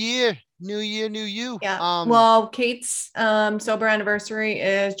new year. New year, new you. Yeah. Well, Kate's sober anniversary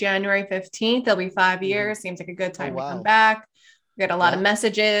is January 15th. It'll be 5 years. Seems like a good time to come back. We got a lot of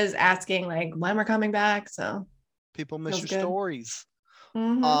messages asking like when we're coming back. So people miss your good. Stories.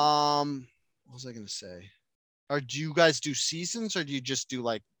 Mm-hmm. What was I gonna say? Or do you guys do seasons, or do you just do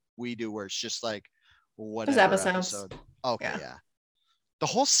like we do, where it's just like whatever episode? Okay, yeah. The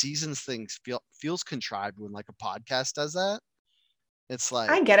whole seasons thing feels contrived when like a podcast does that. It's like,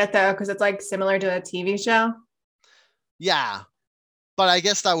 I get it though, because it's like similar to a TV show. Yeah, but I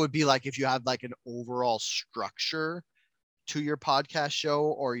guess that would be like if you had like an overall structure to your podcast show,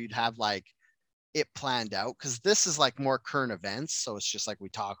 or you'd have like it planned out, because this is like more current events, so it's just like we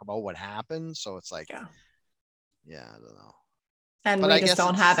talk about what happened, so it's like yeah, I don't know. And but we just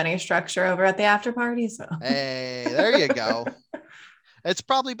don't have any structure over at the after party, so hey, there you go. It's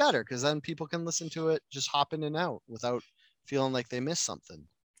probably better because then people can listen to it just hop in and out without feeling like they missed something.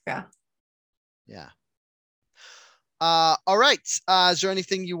 Yeah. All right, is there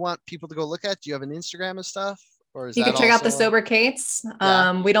anything you want people to go look at? Do you have an Instagram and stuff? Or is you can check out the Sober Kates.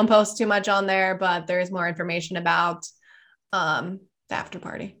 We don't post too much on there, but there is more information about the after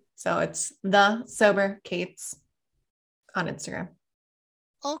party. So it's the Sober Kates on Instagram.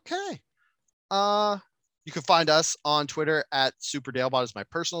 Okay. You can find us on Twitter at Super Dalebot is my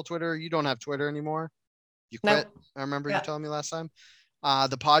personal Twitter. You don't have Twitter anymore. You quit. Nope. I remember you telling me last time.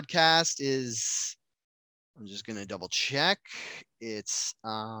 The podcast is, I'm just gonna double check. It's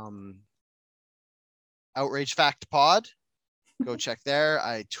Outrage Fact Pod. Go check there.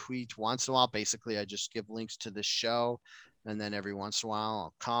 I tweet once in a while. Basically, I just give links to this show, and then every once in a while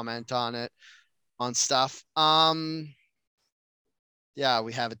I'll comment on it, on stuff. Yeah,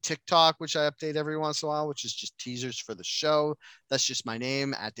 we have a TikTok which I update every once in a while, which is just teasers for the show. That's just my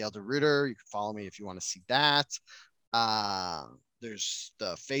name at Dale DeRuiter. You can follow me if you want to see that. Uh, there's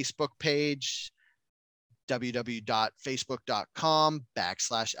the Facebook page,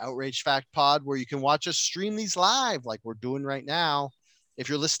 www.facebook.com/outrage fact pod, where you can watch us stream these live like we're doing right now. If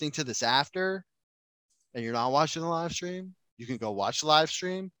you're listening to this after and you're not watching the live stream, you can go watch the live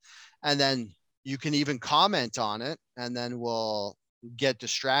stream, and then you can even comment on it, and then we'll get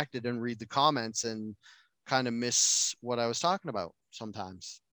distracted and read the comments and kind of miss what I was talking about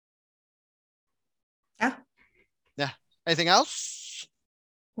sometimes. Yeah. Yeah. Anything else?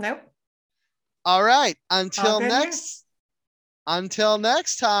 Nope. All right. All good here. Until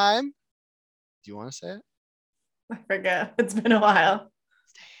next time. Do you want to say it? I forget. It's been a while.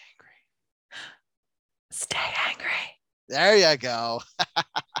 Stay angry. Stay angry. There you go.